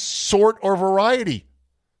any sort or variety,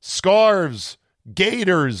 scarves,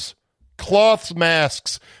 gaiters, cloth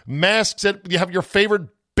masks, masks that you have your favorite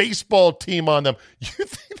baseball team on them. You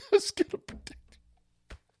think that's going to protect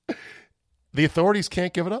you? The authorities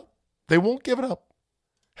can't give it up. They won't give it up.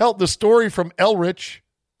 Hell, the story from Elrich,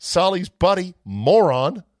 Solly's buddy,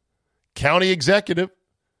 moron, county executive,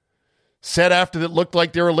 said after it looked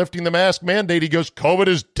like they were lifting the mask mandate, he goes, COVID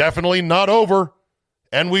is definitely not over,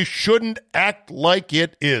 and we shouldn't act like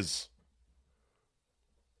it is.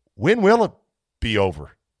 When will it be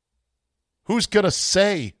over? Who's going to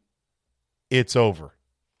say it's over?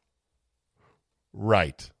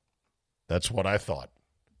 Right. That's what I thought.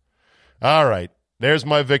 All right. There's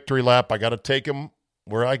my victory lap. I got to take him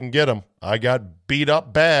where I can get him. I got beat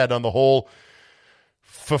up bad on the whole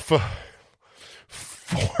forfeit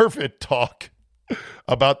talk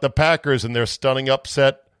about the Packers and their stunning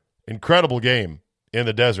upset. Incredible game in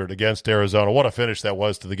the desert against Arizona. What a finish that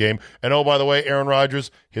was to the game. And oh, by the way, Aaron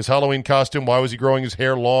Rodgers, his Halloween costume, why was he growing his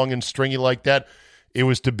hair long and stringy like that? It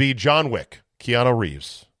was to be John Wick, Keanu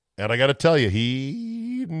Reeves. And I got to tell you,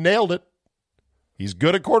 he nailed it. He's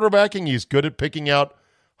good at quarterbacking. He's good at picking out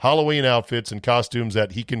Halloween outfits and costumes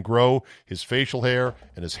that he can grow his facial hair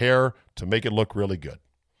and his hair to make it look really good.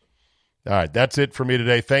 All right, that's it for me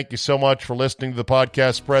today. Thank you so much for listening to the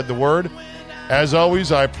podcast. Spread the word. As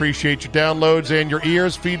always, I appreciate your downloads and your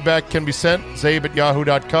ears. Feedback can be sent,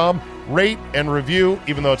 zabe@yahoo.com. Rate and review,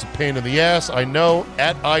 even though it's a pain in the ass, I know,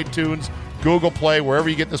 at iTunes, Google Play, wherever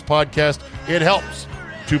you get this podcast. It helps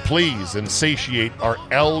to please and satiate our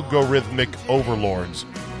algorithmic overlords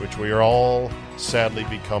which we are all sadly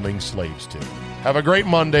becoming slaves to. Have a great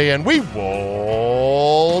Monday, and we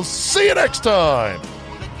will see you next time.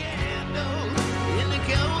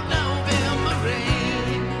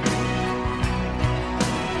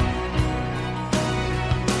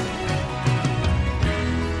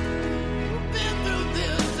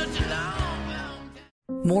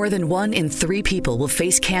 More than 1 in 3 people will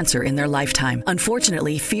face cancer in their lifetime.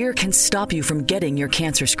 Unfortunately, fear can stop you from getting your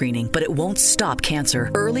cancer screening, but it won't stop cancer.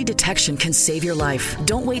 Early detection can save your life.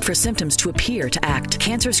 Don't wait for symptoms to appear to act.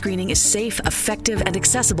 Cancer screening is safe, effective, and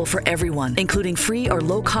accessible for everyone, including free or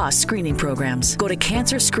low-cost screening programs. Go to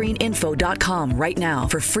cancerscreeninfo.com right now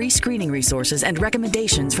for free screening resources and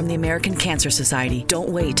recommendations from the American Cancer Society. Don't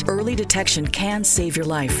wait. Early detection can save your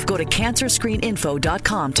life. Go to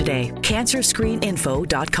cancerscreeninfo.com today.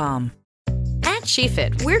 Cancerscreeninfo.com. At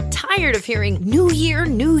SheFit, we're tired of hearing new year,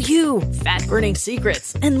 new you, fat-burning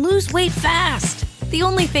secrets, and lose weight fast. The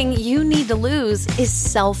only thing you need to lose is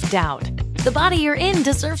self-doubt. The body you're in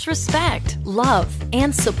deserves respect, love,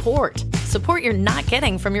 and support. Support you're not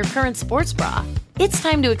getting from your current sports bra. It's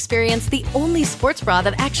time to experience the only sports bra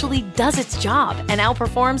that actually does its job and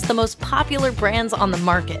outperforms the most popular brands on the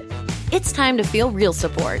market. It's time to feel real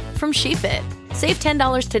support from SheFit. Save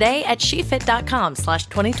 $10 today at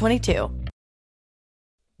SheFit.com/2022.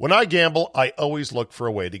 When I gamble, I always look for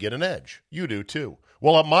a way to get an edge. You do too.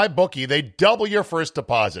 Well, at MyBookie, they double your first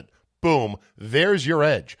deposit. Boom, there's your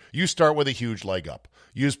edge. You start with a huge leg up.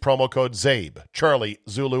 Use promo code ZABE, Charlie,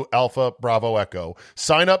 Zulu, Alpha, Bravo, Echo.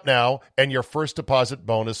 Sign up now, and your first deposit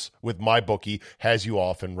bonus with MyBookie has you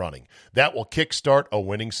off and running. That will kickstart a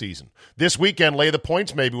winning season. This weekend, lay the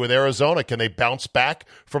points maybe with Arizona. Can they bounce back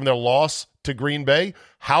from their loss to Green Bay?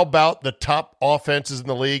 How about the top offenses in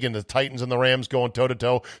the league and the Titans and the Rams going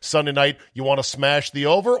toe-to-toe Sunday night? You want to smash the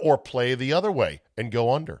over or play the other way and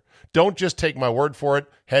go under? Don't just take my word for it.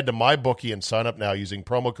 Head to MyBookie and sign up now using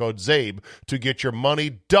promo code ZABE to get your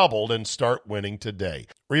money doubled and start winning today.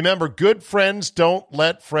 Remember, good friends don't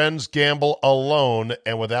let friends gamble alone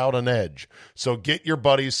and without an edge. So get your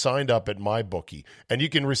buddies signed up at MyBookie, and you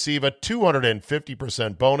can receive a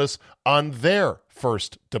 250% bonus on their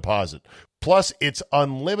first deposit. Plus, it's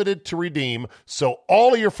unlimited to redeem, so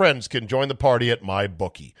all of your friends can join the party at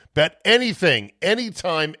MyBookie. Bet anything,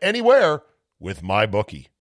 anytime, anywhere with MyBookie.